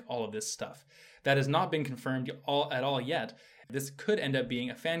mass leak all of this stuff. That has not been confirmed at all yet. This could end up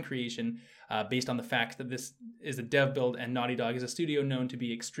being a fan creation based on the fact that this is a dev build and Naughty Dog is a studio known to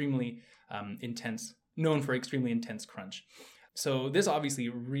be extremely known for extremely intense crunch. So this obviously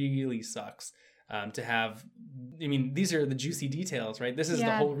really sucks to have. I mean, these are the juicy details, right? This is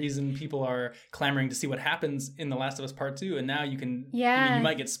the whole reason people are clamoring to see what happens in The Last of Us Part 2, and now you can, you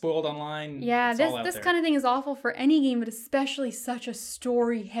might get spoiled online. Yeah, this kind of thing is awful for any game, but especially such a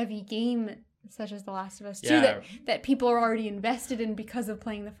story-heavy game such as The Last of Us 2 that people are already invested in because of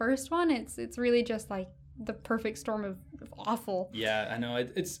playing the first one. It's really just like the perfect storm of awful. Yeah, I know.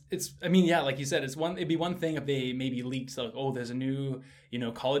 It's I mean, yeah, like you said, it'd be one thing if they maybe leaked like, oh, there's a new,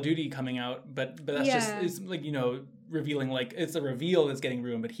 Call of Duty coming out, but that's just, it's like, revealing, like, it's a reveal that's getting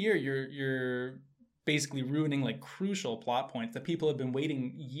ruined. But here you're basically ruining like crucial plot points that people have been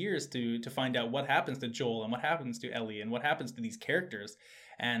waiting years to find out what happens to Joel and what happens to Ellie and what happens to these characters.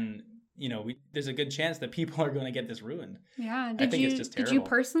 And there's a good chance that people are going to get this ruined. Yeah. I think it's just terrible. Did you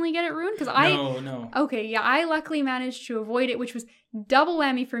personally get it ruined? No. Okay, yeah, I luckily managed to avoid it, which was double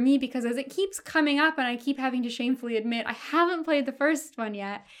whammy for me because as it keeps coming up and I keep having to shamefully admit I haven't played the first one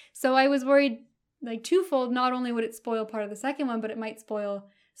yet. So I was worried like twofold. Not only would it spoil part of the second one, but it might spoil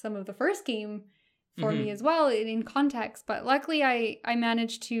some of the first game for me as well in context. But luckily I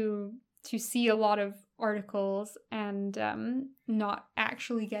managed to see a lot of articles and not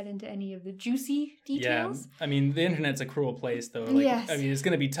actually get into any of the juicy details. Yeah, I mean, the internet's a cruel place, though. Like, yes. I mean, it's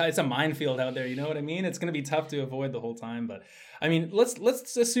going to be it's a minefield out there, you know what I mean? It's going to be tough to avoid the whole time, but I mean,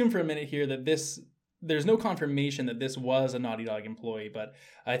 let's assume for a minute here that there's no confirmation that this was a Naughty Dog employee, but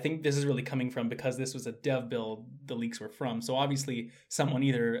I think this is really coming from because this was a dev build the leaks were from. So obviously someone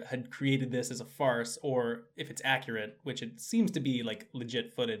either had created this as a farce, or if it's accurate, which it seems to be like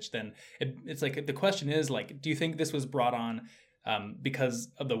legit footage, then it's like the question is like, do you think this was brought on because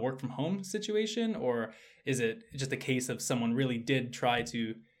of the work from home situation, or is it just a case of someone really did try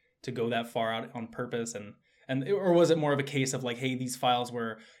to go that far out on purpose or was it more of a case of like, hey, these files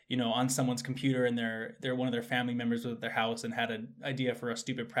were, on someone's computer and they're one of their family members was at their house and had an idea for a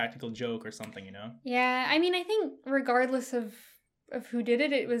stupid practical joke or something, Yeah, I mean, I think regardless of who did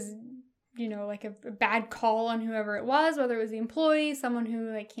it, it was, like a bad call on whoever it was, whether it was the employee, someone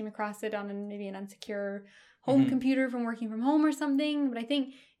who like came across it on maybe an unsecure home computer from working from home or something. But I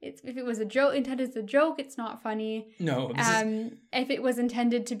think if it was a joke, intended as a joke, it's not funny. No. If it was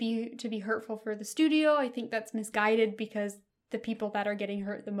intended to be hurtful for the studio, I think that's misguided because the people that are getting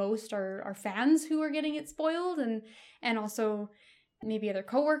hurt the most are fans who are getting it spoiled, and also maybe other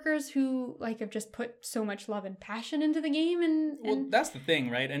coworkers who like have just put so much love and passion into the game. And well, that's the thing,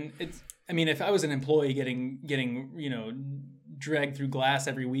 right? And I mean, if I was an employee getting dragged through glass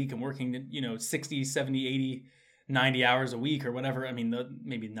every week and working 60, 70, 80, 90 hours a week or whatever, I mean,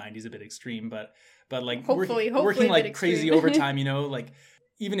 maybe 90 is a bit extreme, but like hopefully working like extreme. crazy overtime, like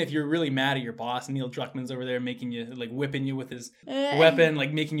even if you're really mad at your boss, Neil Druckmann's over there making you, like, whipping you with his weapon,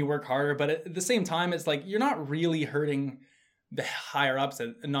 like, making you work harder. But at the same time, it's like, you're not really hurting the higher ups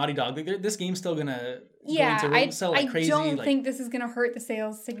at Naughty Dog. Like, this game's still gonna sell like crazy. I don't think this is gonna hurt the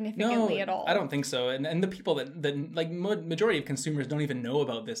sales significantly at all. I don't think so. And the people that like majority of consumers don't even know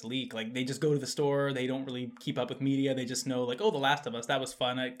about this leak. Like, they just go to the store. They don't really keep up with media. They just know, like, oh, The Last of Us, that was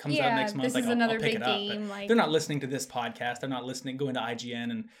fun. It comes out next month. This is like, another I'll pick big it up. game. But they're not listening to this podcast. They're not going to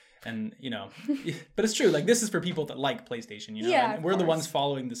IGN and you know, but it's true. Like, this is for people that like PlayStation, you know, and we're the ones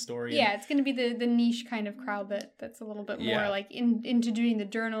following the story. Yeah, it's going to be the niche kind of crowd that's a little bit more like into doing the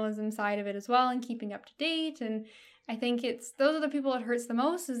journalism side of it as well and keeping up to date. And I think those are the people it hurts the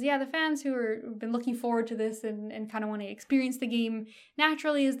most is, the fans who've been looking forward to this and kind of want to experience the game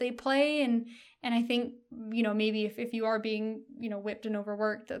naturally as they play. And I think, you know, maybe if you are being, you know, whipped and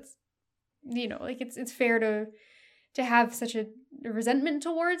overworked, that's, you know, like, it's fair to have such a resentment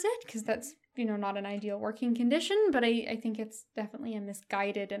towards it, because that's, you know, not an ideal working condition. But I think it's definitely a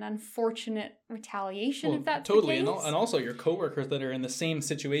misguided and unfortunate retaliation, if that's totally the case. And also your coworkers that are in the same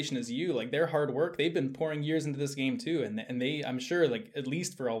situation as you, like, their hard work, they've been pouring years into this game too, and they, I'm sure, like, at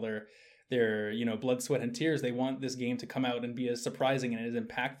least for all their you know, blood, sweat, and tears, they want this game to come out and be as surprising and as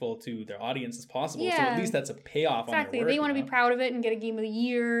impactful to their audience as possible. So at least that's a payoff on their work. Exactly. They want to be proud of it and get a Game of the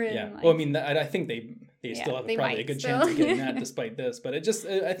Year. And Like, well, I mean, I think they still have probably a good chance of getting that despite this. But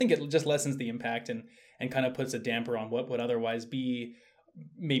I think it just lessens the impact and kind of puts a damper on what would otherwise be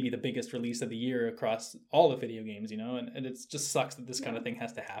maybe the biggest release of the year across all the video games, you know? And it just sucks that this kind of thing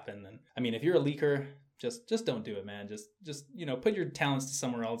has to happen. And I mean, if you're a leaker, just don't do it, man. Just you know, put your talents to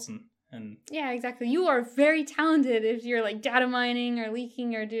somewhere else and yeah, exactly. You are very talented if you're like data mining or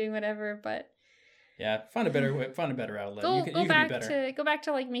leaking or doing whatever, but yeah, find a better outlet. You can be better. Go back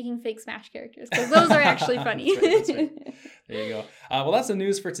to like making fake Smash characters, because those are actually funny. That's right. There you go. Well, that's the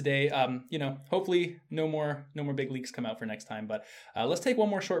news for today. You know, hopefully no more big leaks come out for next time. But let's take one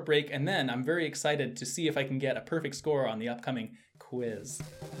more short break, and then I'm very excited to see if I can get a perfect score on the upcoming quiz.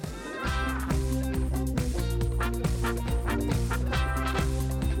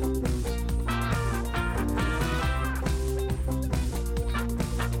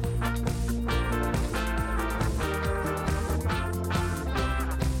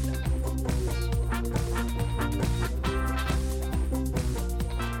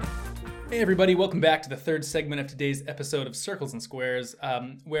 Hey everybody, welcome back to the third segment of today's episode of Circles and Squares,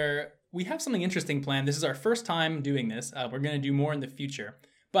 where we have something interesting planned. This is our first time doing this. We're going to do more in the future,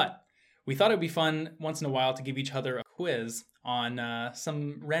 but we thought it would be fun once in a while to give each other a quiz on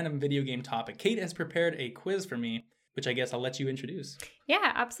some random video game topic. Kate has prepared a quiz for me, which I guess I'll let you introduce.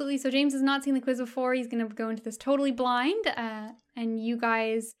 Yeah, absolutely. So James has not seen the quiz before. He's going to go into this totally blind, and you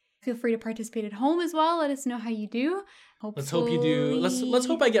guys feel free to participate at home as well. Let us know how you do. Hopefully... Let's hope you do. Let's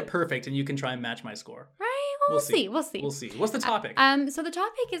hope I get perfect and you can try and match my score. Right? Well, we'll see. We'll see. What's the topic? So the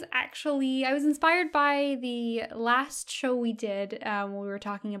topic is actually, I was inspired by the last show we did when we were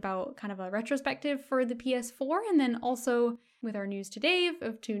talking about kind of a retrospective for the PS4, and then also with our news today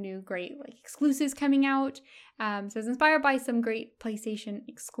of two new great like exclusives coming out. So I was inspired by some great PlayStation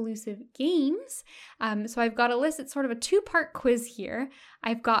exclusive games. So I've got a list. It's sort of a two-part quiz here.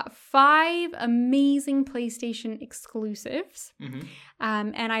 I've got 5 amazing PlayStation exclusives. Mm-hmm.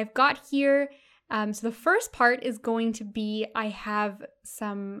 And I've got here, so the first part is going to be, I have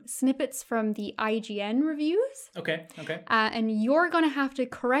some snippets from the IGN reviews. Okay. And you're going to have to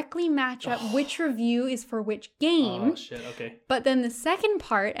correctly match up which review is for which game. Oh, shit, okay. But then the second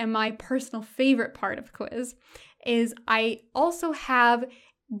part, and my personal favorite part of the quiz, is I also have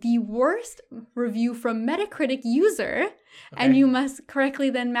the worst review from Metacritic user, and you must correctly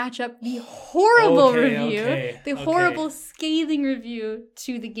then match up the horrible review, horrible scathing review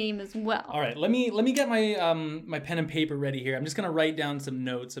to the game as well. All right, let me get my my pen and paper ready here. I'm just gonna write down some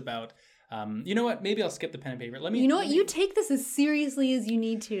notes about. You know what? Maybe I'll skip the pen and paper. You take this as seriously as you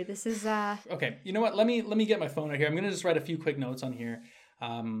need to. This is okay. You know what? Let me get my phone out here. I'm gonna just write a few quick notes on here.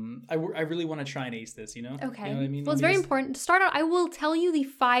 I really want to try and ace this, you know? Okay. You know what I mean? Well, it's very important. To start out, I will tell you the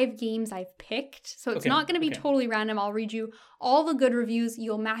 5 games I've picked. So it's not going to be totally random. I'll read you all the good reviews.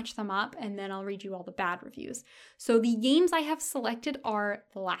 You'll match them up, and then I'll read you all the bad reviews. So the games I have selected are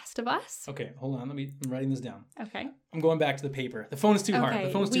The Last of Us. Okay, hold on. I'm writing this down. Okay. I'm going back to the paper. The phone is too hard. The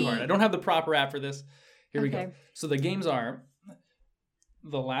phone's too hard. I don't have the proper app for this. Here we go. So the games are...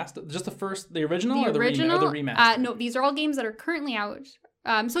 The original or the remaster? No, these are all games that are currently out.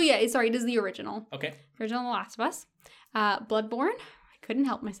 It is the original. Okay. Original The Last of Us. Bloodborne. I couldn't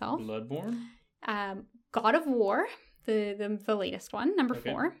help myself. Bloodborne. God of War, the latest one, number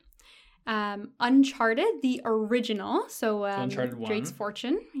 4. Uncharted, the original. So Uncharted 1. Drake's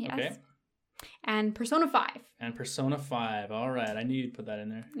Fortune. Yes. Okay. And Persona 5. And Persona 5. All right. I knew you'd put that in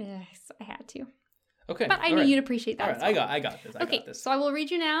there. Yes, I had to. Okay. But I knew you'd appreciate that. All right. I got this. I got this. So I will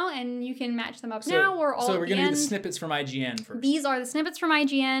read you now, and you can match them up now or all. So we're going to do the snippets from IGN first. These are the snippets from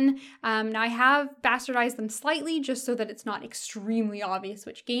IGN. Now I have bastardized them slightly just so that it's not extremely obvious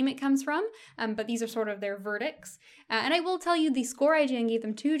which game it comes from. But these are sort of their verdicts. And I will tell you the score IGN gave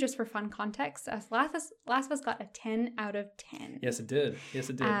them too, just for fun context. Last of Us got a 10 out of 10. Yes, it did.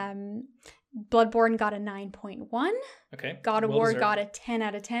 Bloodborne got a 9.1. Okay. God of War got a 10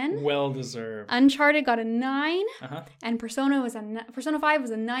 out of 10. Well deserved. Uncharted got a 9. Uh-huh. And Persona 5 was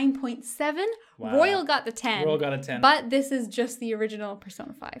a 9.7. Wow. Royal got the 10. Royal got a 10. But this is just the original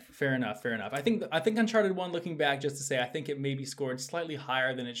Persona 5. Fair enough. I think Uncharted 1, looking back, just to say, I think it maybe scored slightly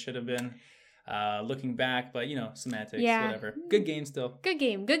higher than it should have been. Looking back, but semantics, whatever. Good game still. Good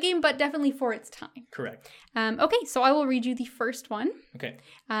game, but definitely for its time. Correct. Okay, so I will read you the first one. Okay.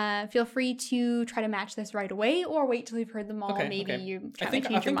 Feel free to try to match this right away or wait till you've heard them all. Okay, Maybe okay. you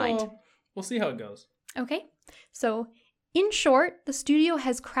change your mind. We'll see how it goes. Okay, so in short, the studio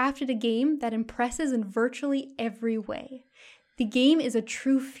has crafted a game that impresses in virtually every way. The game is a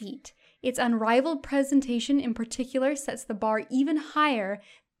true feat. Its unrivaled presentation in particular sets the bar even higher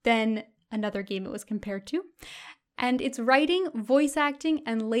than another game it was compared to. And its writing, voice acting,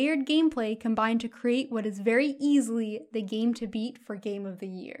 and layered gameplay combine to create what is very easily the game to beat for Game of the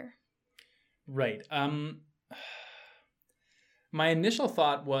Year. Right. My initial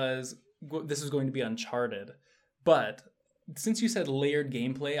thought was this is going to be Uncharted. But since you said layered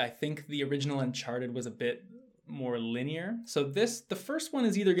gameplay, I think the original Uncharted was a bit more linear. So the first one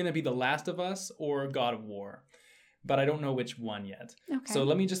is either going to be The Last of Us or God of War. But I don't know which one yet. Okay. So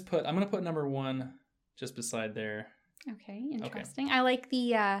let me I'm going to put number 1 just beside there. Okay, interesting. Okay. I like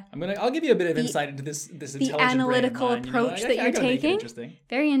the I'll give you a bit of insight into this the analytical approach that you're taking.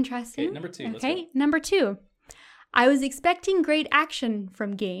 Very interesting. Okay, number 2. Okay, number 2. I was expecting great action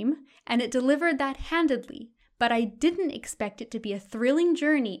from game, and it delivered that handedly. But I didn't expect it to be a thrilling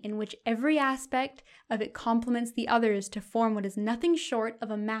journey in which every aspect of it complements the others to form what is nothing short of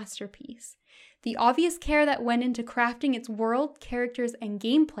a masterpiece. The obvious care that went into crafting its world, characters, and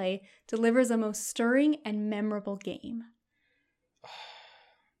gameplay delivers a most stirring and memorable game.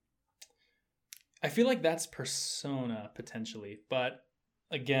 I feel like that's Persona, potentially. But,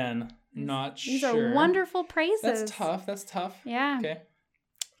 again, not sure. These are wonderful praises. That's tough. Yeah. Okay.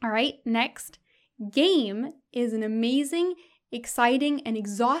 All right, next. Game is an amazing, exciting, and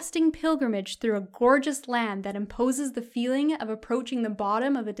exhausting pilgrimage through a gorgeous land that imposes the feeling of approaching the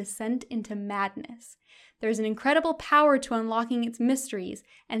bottom of a descent into madness. There's an incredible power to unlocking its mysteries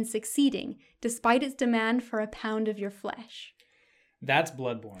and succeeding, despite its demand for a pound of your flesh. That's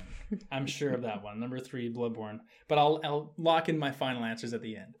Bloodborne. I'm sure of that one. Number 3, Bloodborne. But I'll lock in my final answers at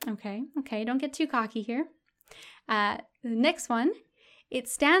the end. Okay. Don't get too cocky here. The next one. It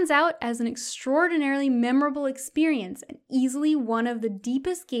stands out as an extraordinarily memorable experience and easily one of the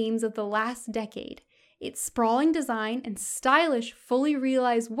deepest games of the last decade. Its sprawling design and stylish, fully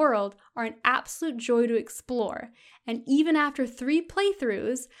realized world are an absolute joy to explore, and even after 3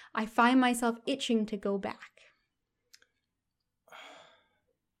 playthroughs, I find myself itching to go back.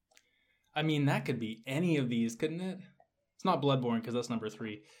 I mean, that could be any of these, couldn't it? It's not Bloodborne because that's number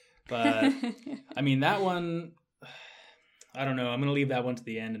 3, but I mean, that one... I don't know. I'm going to leave that one to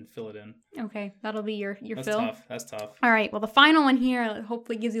the end and fill it in. Okay, that'll be your That's fill. That's tough. All right, well, the final one here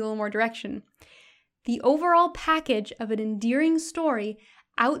hopefully gives you a little more direction. The overall package of an endearing story,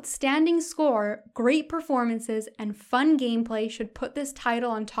 outstanding score, great performances, and fun gameplay should put this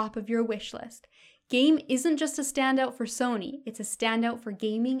title on top of your wish list. Game isn't just a standout for Sony, it's a standout for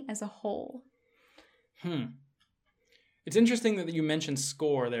gaming as a whole. It's interesting that you mentioned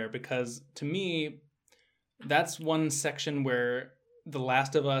score there because to me... That's one section where The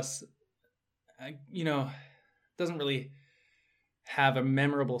Last of Us, doesn't really have a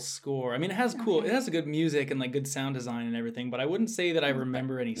memorable score. I mean, it has a good music and like good sound design and everything, but I wouldn't say that I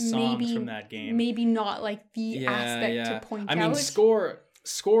remember any songs from that game. Maybe not like the aspect to point out. I mean,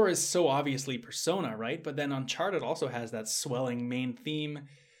 score is so obviously Persona, right? But then Uncharted also has that swelling main theme.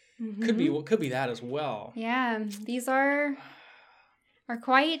 Mm-hmm. Could be that as well. Yeah, these are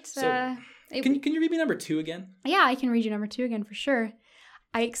quite. Can you read me number 2 again? Yeah, I can read you number 2 again for sure.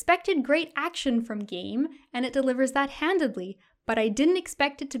 I expected great action from game, and it delivers that handedly, but I didn't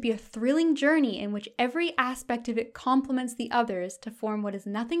expect it to be a thrilling journey in which every aspect of it complements the others to form what is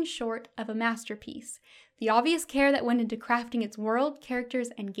nothing short of a masterpiece. The obvious care that went into crafting its world, characters,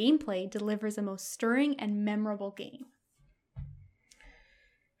 and gameplay delivers a most stirring and memorable game.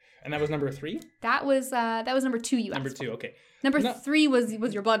 And that was number 3? That was number 2 you Number asked 2, okay. Number 3 was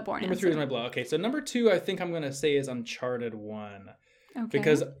your Bloodborne Number answer. 3 was my Blood. Okay, so number 2 I think I'm going to say is Uncharted 1. Okay.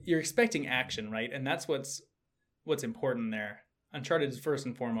 Because you're expecting action, right? And that's what's important there. Uncharted is first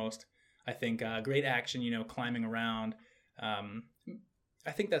and foremost, I think, great action, climbing around.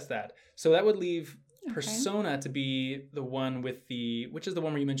 I think that's that. So that would leave Persona to be the one with which is the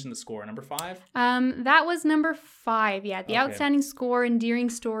one where you mentioned the score, number 5? That was number 5, yeah. The outstanding score, endearing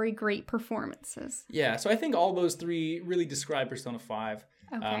story, great performances. Yeah, so I think all those 3 really describe Persona 5.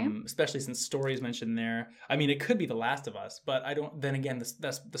 Okay. Especially since story is mentioned there. I mean, it could be The Last of Us, but I don't. Then again,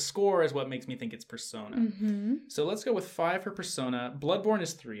 the score is what makes me think it's Persona. Mm-hmm. So let's go with 5 for Persona. Bloodborne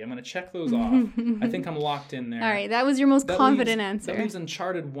is 3. I'm going to check those off. I think I'm locked in there. All right, that was your most confident answer. That leaves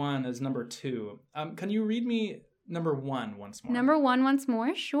Uncharted 1 as number 2. Can you read me number 1 once more? Number 1 once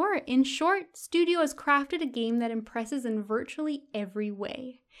more, sure. In short, Studio has crafted a game that impresses in virtually every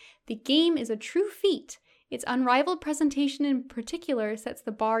way. The game is a true feat. Its unrivaled presentation in particular sets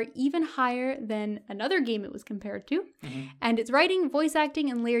the bar even higher than another game it was compared to, and its writing, voice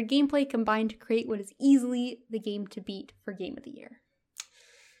acting, and layered gameplay combined to create what is easily the game to beat for Game of the Year.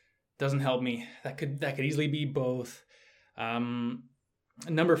 Doesn't help me. That could easily be both.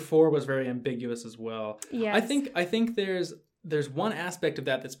 Number 4 was very ambiguous as well. Yes. I think there's one aspect of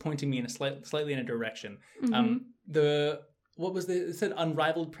that that's pointing me in a slightly in a direction. What was it said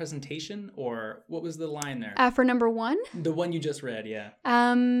unrivaled presentation, or what was the line there? For number 1? The one you just read, yeah.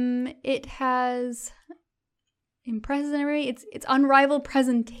 It has impressive, it's unrivaled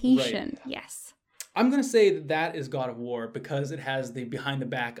presentation. Right. Yes. I'm going to say that is God of War because it has the behind the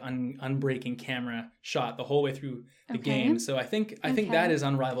back unbreaking camera shot the whole way through the game. So I think that is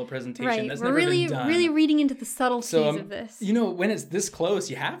unrivaled presentation. Right. That's We're never been done. really reading into the subtleties of this. When it's this close,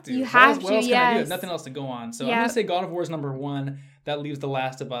 you have to. What else can I do? There's nothing else to go on. So I'm going to say God of War is number 1. That leaves The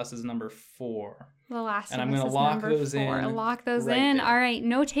Last of Us as number 4. The Last of Us and I'm going to lock those in. Lock those in. There. All right.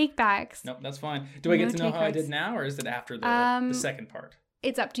 No takebacks. Nope, that's fine. Do I get to know how I did now, or is it after the second part?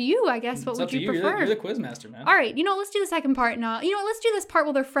 It's up to you, I guess. What would you prefer? You're the quiz master, man. All right. Let's do the second part now. Let's do this part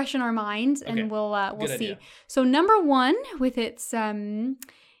while they're fresh in our minds, and we'll see. Idea. So number 1, with its the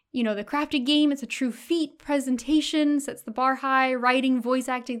crafted game, it's a true feat. Presentation sets the bar high. Writing, voice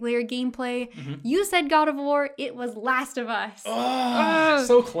acting, layered gameplay. You said God of War. It was Last of Us. Oh,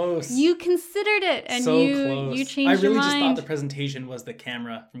 so close. You considered it, and so you close. changed your mind. I really just thought the presentation was the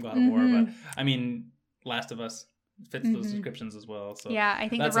camera from God of War, but I mean, Last of Us fits those descriptions as well. So yeah, I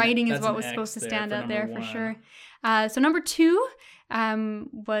think the writing is what was supposed to stand out there for sure. So number 2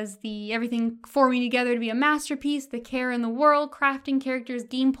 was the everything forming together to be a masterpiece, the care in the world, crafting characters,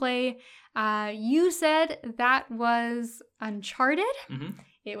 gameplay. You said that was Uncharted.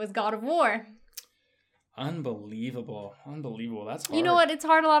 It was God of War. Unbelievable. That's hard. You know what? It's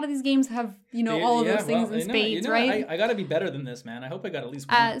hard. A lot of these games have, all of those things in spades, right? I got to be better than this, man. I hope I got at least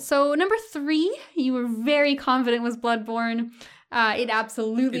one. So number 3, you were very confident was Bloodborne. It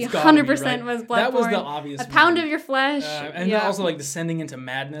absolutely 100% right? was Bloodborne. That was the obvious A pound of your flesh. And also descending into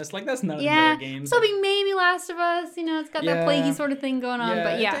madness. That's none of the other games. So maybe Last of Us, it's got that plaguey sort of thing going on.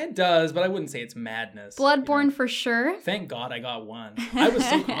 But it does, but I wouldn't say it's madness. Bloodborne for sure. Thank God I got one. I was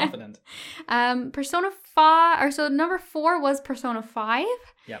so confident. Persona 5, so number 4 was Persona 5.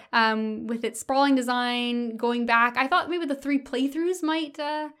 Yeah. With its sprawling design, going back. I thought maybe the 3 playthroughs might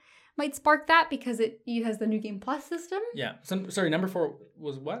spark that because it has the New Game Plus system. Yeah. So, sorry, number 4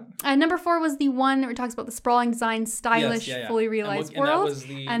 was what? Number 4 was the one where it talks about the sprawling design, stylish, fully realized world.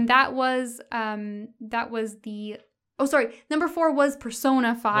 Number 4 was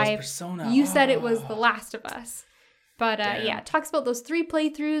Persona 5. You said it was The Last of Us. But it talks about those 3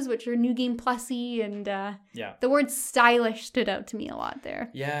 playthroughs, which are New Game Plus-y, and the word stylish stood out to me a lot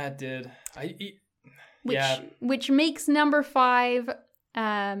there. Yeah, it did. Which makes number 5...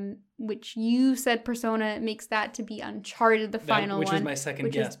 which you said Persona makes that to be Uncharted, the final which one. Was my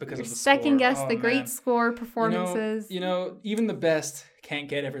second guess because of the second score. Guess, the great score performances. Even the best can't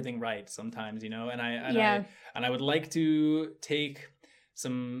get everything right sometimes, and I would like to take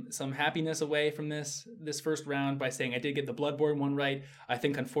some happiness away from this first round by saying I did get the Bloodborne one right. I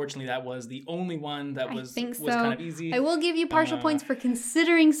think unfortunately that was the only one that was kind of easy. I will give you partial points for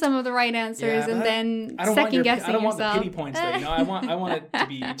considering some of the right answers and then second guessing yourself. I don't want the pity points though. I want it to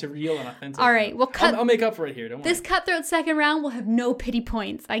be real and authentic. All right, I'll make up for it here. Don't worry. This cutthroat second round will have no pity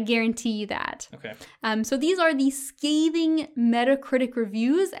points. I guarantee you that. Okay. So these are the scathing Metacritic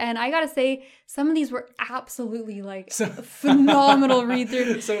reviews, and I gotta say some of these were absolutely phenomenal reads.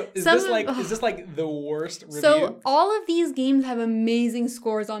 So is this like the worst review? So all of these games have amazing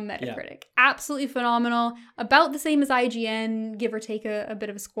scores on Metacritic. Absolutely phenomenal. About the same as IGN, give or take a bit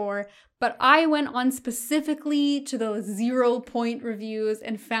of a score. But I went on specifically to those 0-point reviews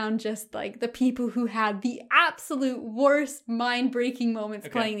and found just like the people who had the absolute worst mind-breaking moments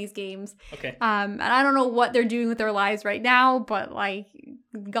playing these games. Okay. And I don't know what they're doing with their lives right now, but like,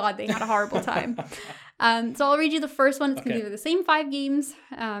 God, they had a horrible time. So I'll read you the first one. It's going to be the same 5 games.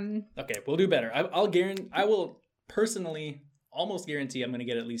 Okay, we'll do better. I will personally almost guarantee I'm going to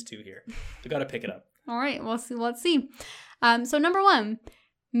get at least 2 here. We got to pick it up. All right, we'll see. Let's see. So number 1.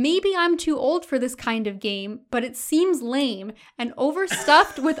 Maybe I'm too old for this kind of game, but it seems lame and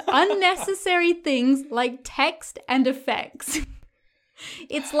overstuffed with unnecessary things like text and effects.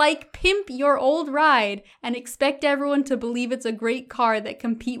 It's like pimp your old ride and expect everyone to believe it's a great car that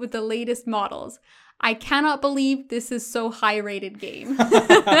compete with the latest models. I cannot believe this is so high-rated game.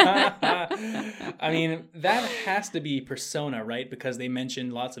 I mean, that has to be Persona, right? Because they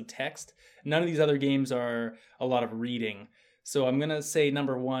mentioned lots of text. None of these other games are a lot of reading. So I'm going to say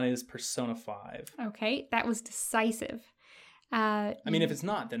number 1 is Persona 5. Okay, that was decisive. I mean, if it's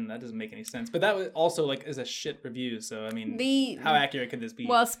not, then that doesn't make any sense. But that was also like is a shit review. So I mean, how accurate could this be?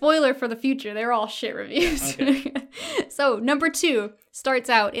 Well, spoiler for the future, they're all shit reviews. Okay. So number 2 starts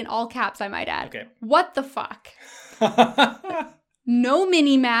out in all caps, I might add. Okay. What the fuck? No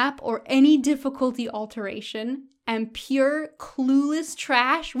mini-map or any difficulty alteration, and pure clueless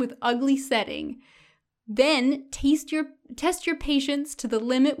trash with ugly setting. Then test your patience to the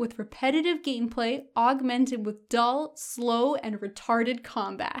limit with repetitive gameplay augmented with dull, slow, and retarded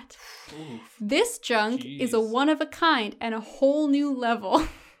combat. Oof. This junk is a one-of-a-kind and a whole new level.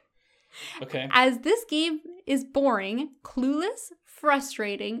 Okay. As this game is boring, clueless,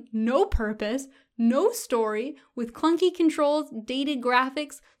 frustrating, no purpose, no story, with clunky controls, dated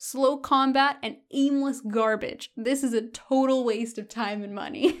graphics, slow combat, and aimless garbage. This is a total waste of time and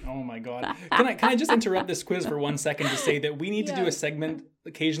money. Oh my God. Can I just interrupt this quiz for 1 second to say that we need to do a segment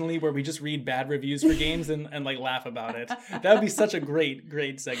occasionally where we just read bad reviews for games and like laugh about it. That would be such a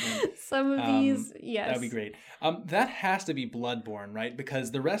great segment. Some of these, yes. That would be great. That has to be Bloodborne, right? Because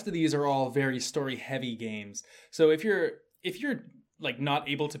the rest of these are all very story-heavy games. So if you're like not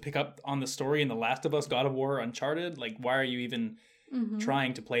able to pick up on the story in The Last of Us, God of War, Uncharted, like why are you even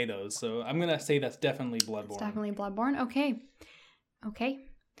trying to play those? So I'm going to say that's definitely Bloodborne. It's definitely Bloodborne. Okay.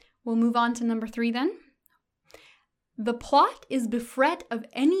 We'll move on to number 3 then. The plot is bereft of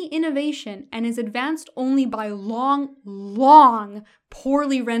any innovation and is advanced only by long,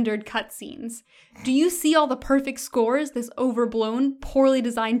 poorly rendered cutscenes. Do you see all the perfect scores this overblown, poorly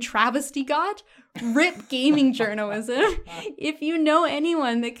designed travesty got? Rip gaming journalism. If you know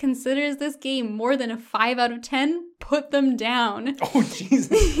anyone that considers this game more than a 5 out of 10, put them down. Oh, Jesus.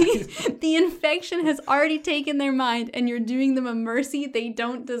 The infection has already taken their mind and you're doing them a mercy they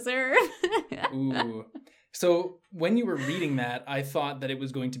don't deserve. Ooh. So when you were reading that, I thought that it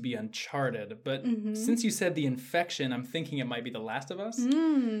was going to be Uncharted. But since you said the infection, I'm thinking it might be The Last of Us.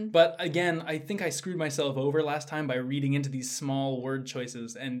 But again, I think I screwed myself over last time by reading into these small word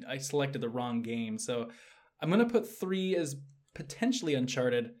choices and I selected the wrong game. So I'm going to put 3 as potentially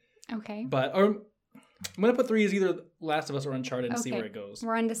Uncharted. Okay. I'm going to put 3 as either Last of Us or Uncharted and see where it goes.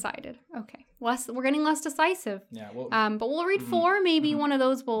 We're undecided. Okay. We're getting less decisive. Yeah. Well, but we'll read 4. Maybe one of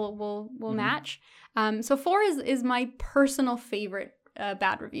those will match. So 4 is my personal favorite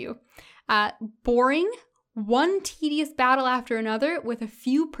bad review. Boring, one tedious battle after another with a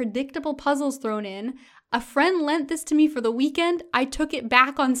few predictable puzzles thrown in. A friend lent this to me for the weekend. I took it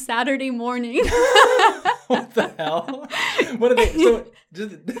back on Saturday morning. What the hell? What are they? So,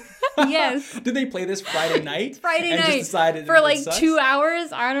 yes. Did they play this Friday night? Friday and night. Just decided for like 2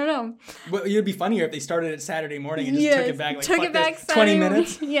 hours? I don't know. Well, it'd be funnier if they started it Saturday morning and just took it back. Like, took it back 20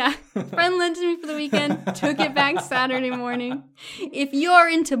 minutes. Yeah. Friend lent it to me for the weekend. Took it back Saturday morning. If you are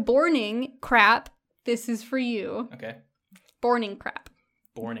into boring crap, this is for you. Okay. Boring crap.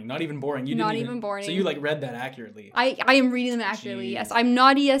 Boring. Not even boring. You not didn't even boring. So you like read that accurately. I am reading them accurately, yes. I'm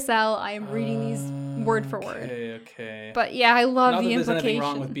not ESL. I am reading these word for word. Okay. But yeah, I love the implication. Not that there's anything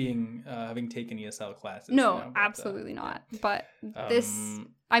wrong with being having taken ESL classes. No, absolutely not. But this...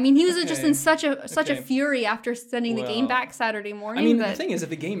 I mean, he was just in such a fury after sending the game back Saturday morning. I mean, the thing is, if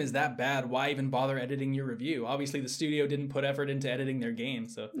the game is that bad, why even bother editing your review? Obviously, the studio didn't put effort into editing their game,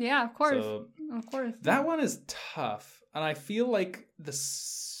 so... Yeah, of course. That one is tough. And I feel like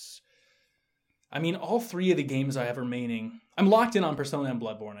I mean, all 3 of the games I have remaining... I'm locked in on Persona and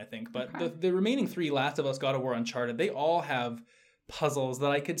Bloodborne, I think. But the remaining 3, Last of Us, God of War, Uncharted, they all have puzzles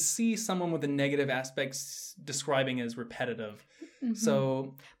that I could see someone with the negative aspects describing as repetitive.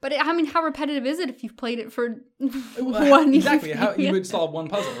 So, but I mean, how repetitive is it if you've played it for one? Exactly, how you would solve one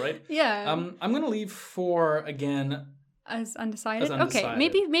puzzle, right? Yeah. I'm gonna leave 4 again As undecided. undecided.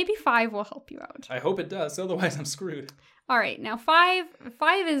 Okay, maybe 5 will help you out. I hope it does. Otherwise, I'm screwed. All right, now 5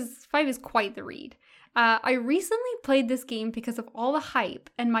 is quite the read. I recently played this game because of all the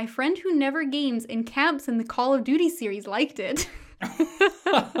hype, and my friend who never games and camps in the Call of Duty series liked it.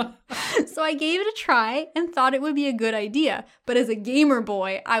 So I gave it a try and thought it would be a good idea. But as a gamer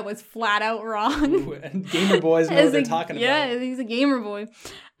boy, I was flat out wrong. Ooh, and gamer boys know what they're talking about. Yeah, he's a gamer boy.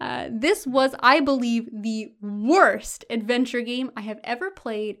 This was, I believe, the worst adventure game I have ever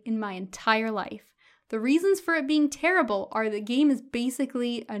played in my entire life. The reasons for it being terrible are the game is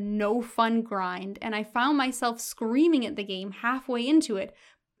basically a no fun grind, and I found myself screaming at the game halfway into it,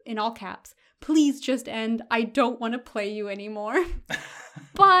 in all caps, please just end, I don't want to play you anymore.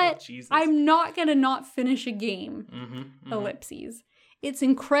 But I'm not going to not finish a game, ellipses. It's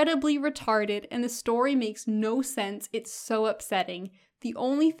incredibly retarded, and the story makes no sense. It's so upsetting. The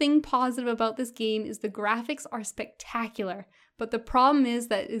only thing positive about this game is the graphics are spectacular, but the problem is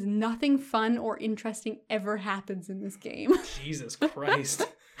that nothing fun or interesting ever happens in this game. Jesus Christ.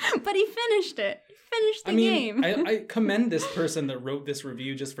 But he finished it. He finished the game. I commend this person that wrote this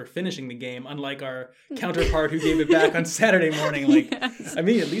review just for finishing the game, unlike our counterpart who gave it back on Saturday morning. Like, yes. I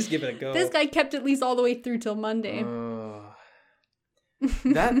mean, at least give it a go. This guy kept at least all the way through till Monday.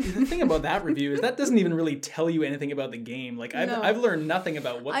 The thing about that review is that doesn't even really tell you anything about the game. Like I've learned nothing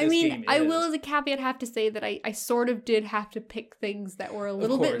about what this game is. I will, as a caveat, have to say that I sort of did have to pick things that were a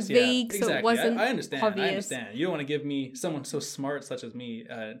little bit vague, so it wasn't I understand. obvious. I understand. You don't want to give me someone so smart such as me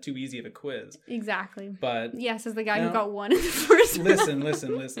too easy of a quiz. Exactly. But yes, as the guy who got 1 in the first round.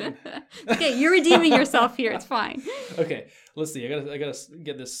 Listen. Okay, you're redeeming yourself here. It's fine. Okay, let's see. I gotta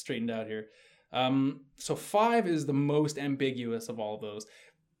get this straightened out here. So 5 is the most ambiguous of all of those.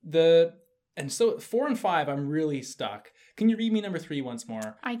 So 4 and 5, I'm really stuck. Can you read me number 3 once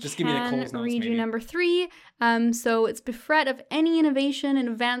more? Just give me the Coles notes, read you number 3. So it's bereft of any innovation and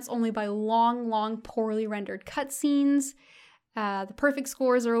advanced only by long, poorly rendered cutscenes. The perfect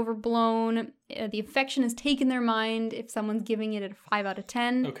scores are overblown. The affection has taken their mind. If someone's giving it a 5 out of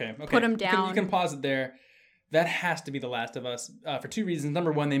 10, okay. Put them down. You can pause it there. That has to be The Last of Us for 2 reasons.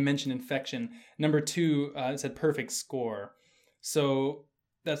 Number 1, they mentioned infection. Number 2, it said perfect score. So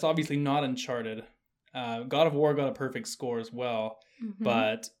that's obviously not Uncharted. God of War got a perfect score as well,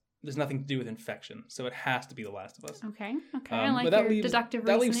 but there's nothing to do with infection. So it has to be The Last of Us. Okay. I like your deductive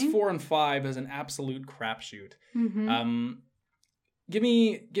reasoning. That leaves 4 and 5 as an absolute crapshoot. Give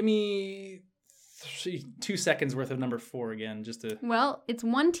me 2 seconds worth of number 4 again, just to... Well, it's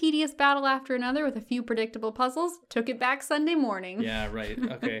one tedious battle after another with a few predictable puzzles. Took it back Sunday morning. Yeah, right.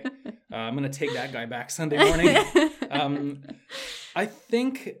 Okay. I'm going to take that guy back Sunday morning. I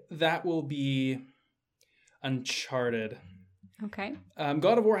think that will be Uncharted. Okay.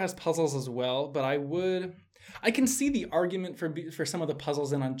 God of War has puzzles as well, but I can see the argument for some of the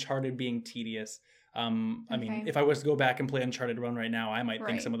puzzles in Uncharted being tedious. I mean, if I was to go back and play Uncharted Run right now, I might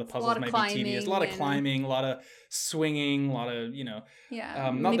think some of the puzzles might be tedious. A lot of climbing, a lot of swinging, a lot of,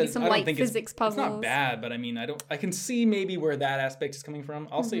 maybe some light physics puzzles. It's not bad, but I mean, I can see maybe where that aspect is coming from.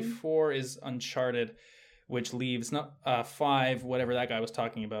 I'll say 4 is Uncharted, which leaves 5, whatever that guy was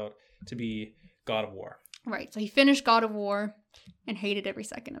talking about, to be God of War. Right. So he finished God of War and hated every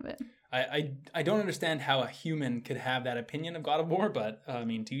second of it. I don't understand how a human could have that opinion of God of War, but I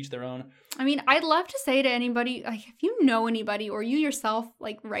mean, to each their own. I mean, I'd love to say to anybody, like, if you know anybody or you yourself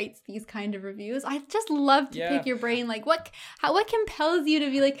like writes these kind of reviews, I'd just love to pick your brain. Like, what compels you to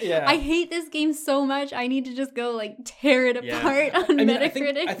be like, I hate this game so much, I need to just go like tear it apart on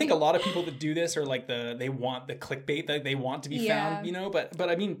Metacritic. I think a lot of people that do this are like they want the clickbait that they want to be found, but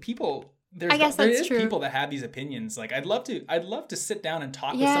I mean, people. There is true. People that have these opinions. Like, I'd love to sit down and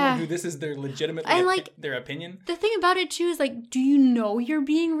talk with someone who this is their legitimate their opinion. The thing about it too is like, do you know you're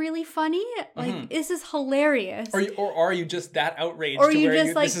being really funny? Like, this is hilarious. Or are you just that outraged? Or to you where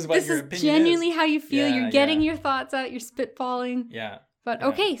just like, this is what your opinion genuinely is. how you feel. You're getting your thoughts out. You're spitballing. Yeah. But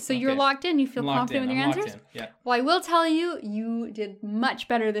okay, so you're locked in. You feel confident with your answers? Yeah. Well, I will tell you did much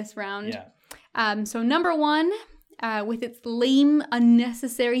better this round. Yeah. So number 1. With its lame,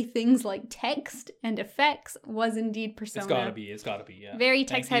 unnecessary things like text and effects, was indeed Persona. It's gotta be, yeah. Very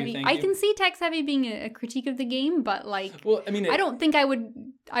text heavy. I can see text heavy being a critique of the game, but like, well, I mean, I don't think I would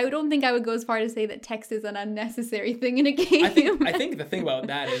I don't think I would go as far to say that text is an unnecessary thing in a game. I think the thing about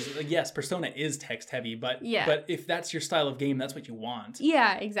that is, like, yes, Persona is text heavy, but if that's your style of game, that's what you want.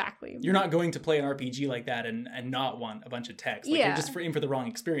 Yeah, exactly. You're not going to play an RPG like that and not want a bunch of text. Like, you're just in for the wrong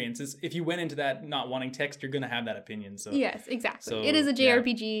experiences. If you went into that not wanting text, you're going to have that opinion. So yes, exactly. So, it is a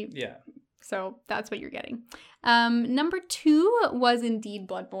JRPG. Yeah. So that's what you're getting. Number 2 was indeed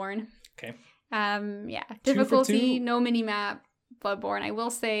Bloodborne. Okay. Difficulty, no mini-map, Bloodborne. I will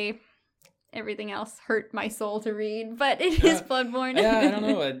say everything else hurt my soul to read, but it is Bloodborne. Yeah, I don't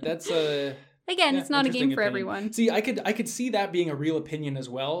know. That's again, it's not a game for everyone. See, I could see that being a real opinion as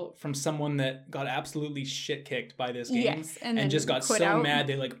well from someone that got absolutely shit kicked by this game, yes, and just got so mad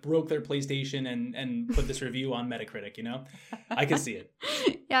they like broke their PlayStation and put this review on Metacritic. You know, I can see it.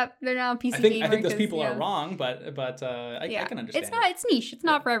 Yep, they're now a PC gamer. I think those people are wrong, but I can understand. It's niche. It's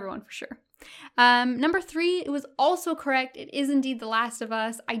not for everyone for sure. Number 3, it was also correct. It is indeed The Last of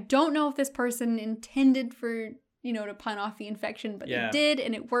Us. I don't know if this person intended for, to pun off the infection, but it did,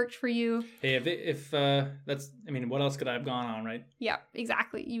 and it worked for you. Hey, if that's, I mean, what else could I have gone on, right? Yeah,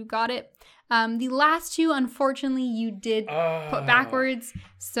 exactly. You got it. The last 2, unfortunately, you did put backwards.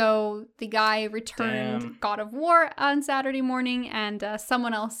 So the guy returned God of War on Saturday morning, and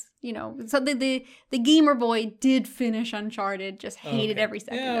someone else, so the gamer boy did finish Uncharted, just hated every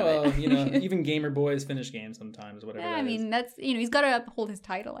second of it. Even gamer boys finish games sometimes, whatever. Yeah, I mean, that's, he's got to uphold his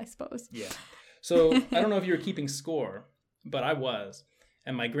title, I suppose. Yeah. So I don't know if you were keeping score, but I was.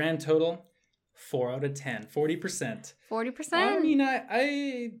 And my grand total, 4 out of 10, 40%. 40%? I mean,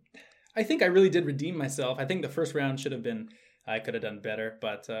 I think I really did redeem myself. I think the first round should have been, I could have done better,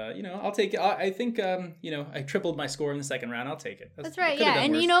 but I'll take it. I think I tripled my score in the second round. I'll take it. That's right. Yeah,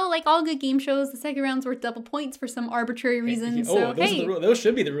 and worse. Like all good game shows, the second round's worth double points for some arbitrary reason. Those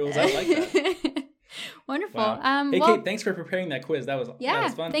should be the rules. I like that. Wonderful. Wow. Hey, Kate, thanks for preparing that quiz. That was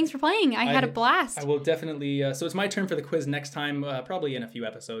fun. Thanks for playing. I had a blast. I will definitely. So it's my turn for the quiz next time. Probably in a few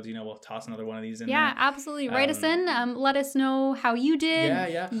episodes. We'll toss another one of these in. Yeah, there. Absolutely. Write us in. Let us know how you did.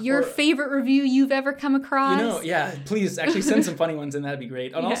 Yeah. Your favorite review you've ever come across. Please actually send some funny ones in. That'd be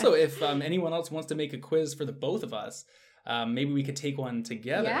great. And also, if anyone else wants to make a quiz for the both of us. Maybe we could take one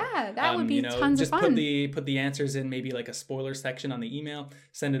together. Yeah, that would be tons of fun. Just put the answers in maybe like a spoiler section on the email.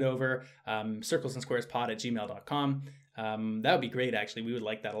 Send it over, circlesandsquarespod@gmail.com. That would be great, actually. We would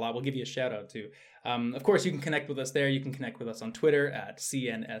like that a lot. We'll give you a shout out too. Of course, you can connect with us there. You can connect with us on Twitter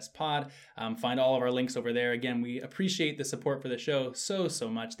 @CNSPod. Find all of our links over there. Again, we appreciate the support for the show so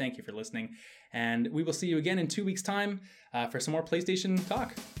much. Thank you for listening. And we will see you again in 2 weeks' time for some more PlayStation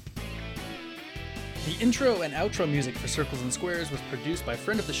talk. The intro and outro music for Circles and Squares was produced by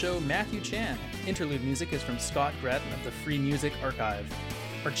friend of the show, Matthew Chan. Interlude music is from Scott Gratton of the Free Music Archive.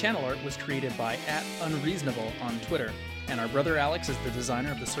 Our channel art was created by @Unreasonable on Twitter, and our brother Alex is the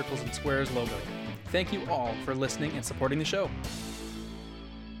designer of the Circles and Squares logo. Thank you all for listening and supporting the show.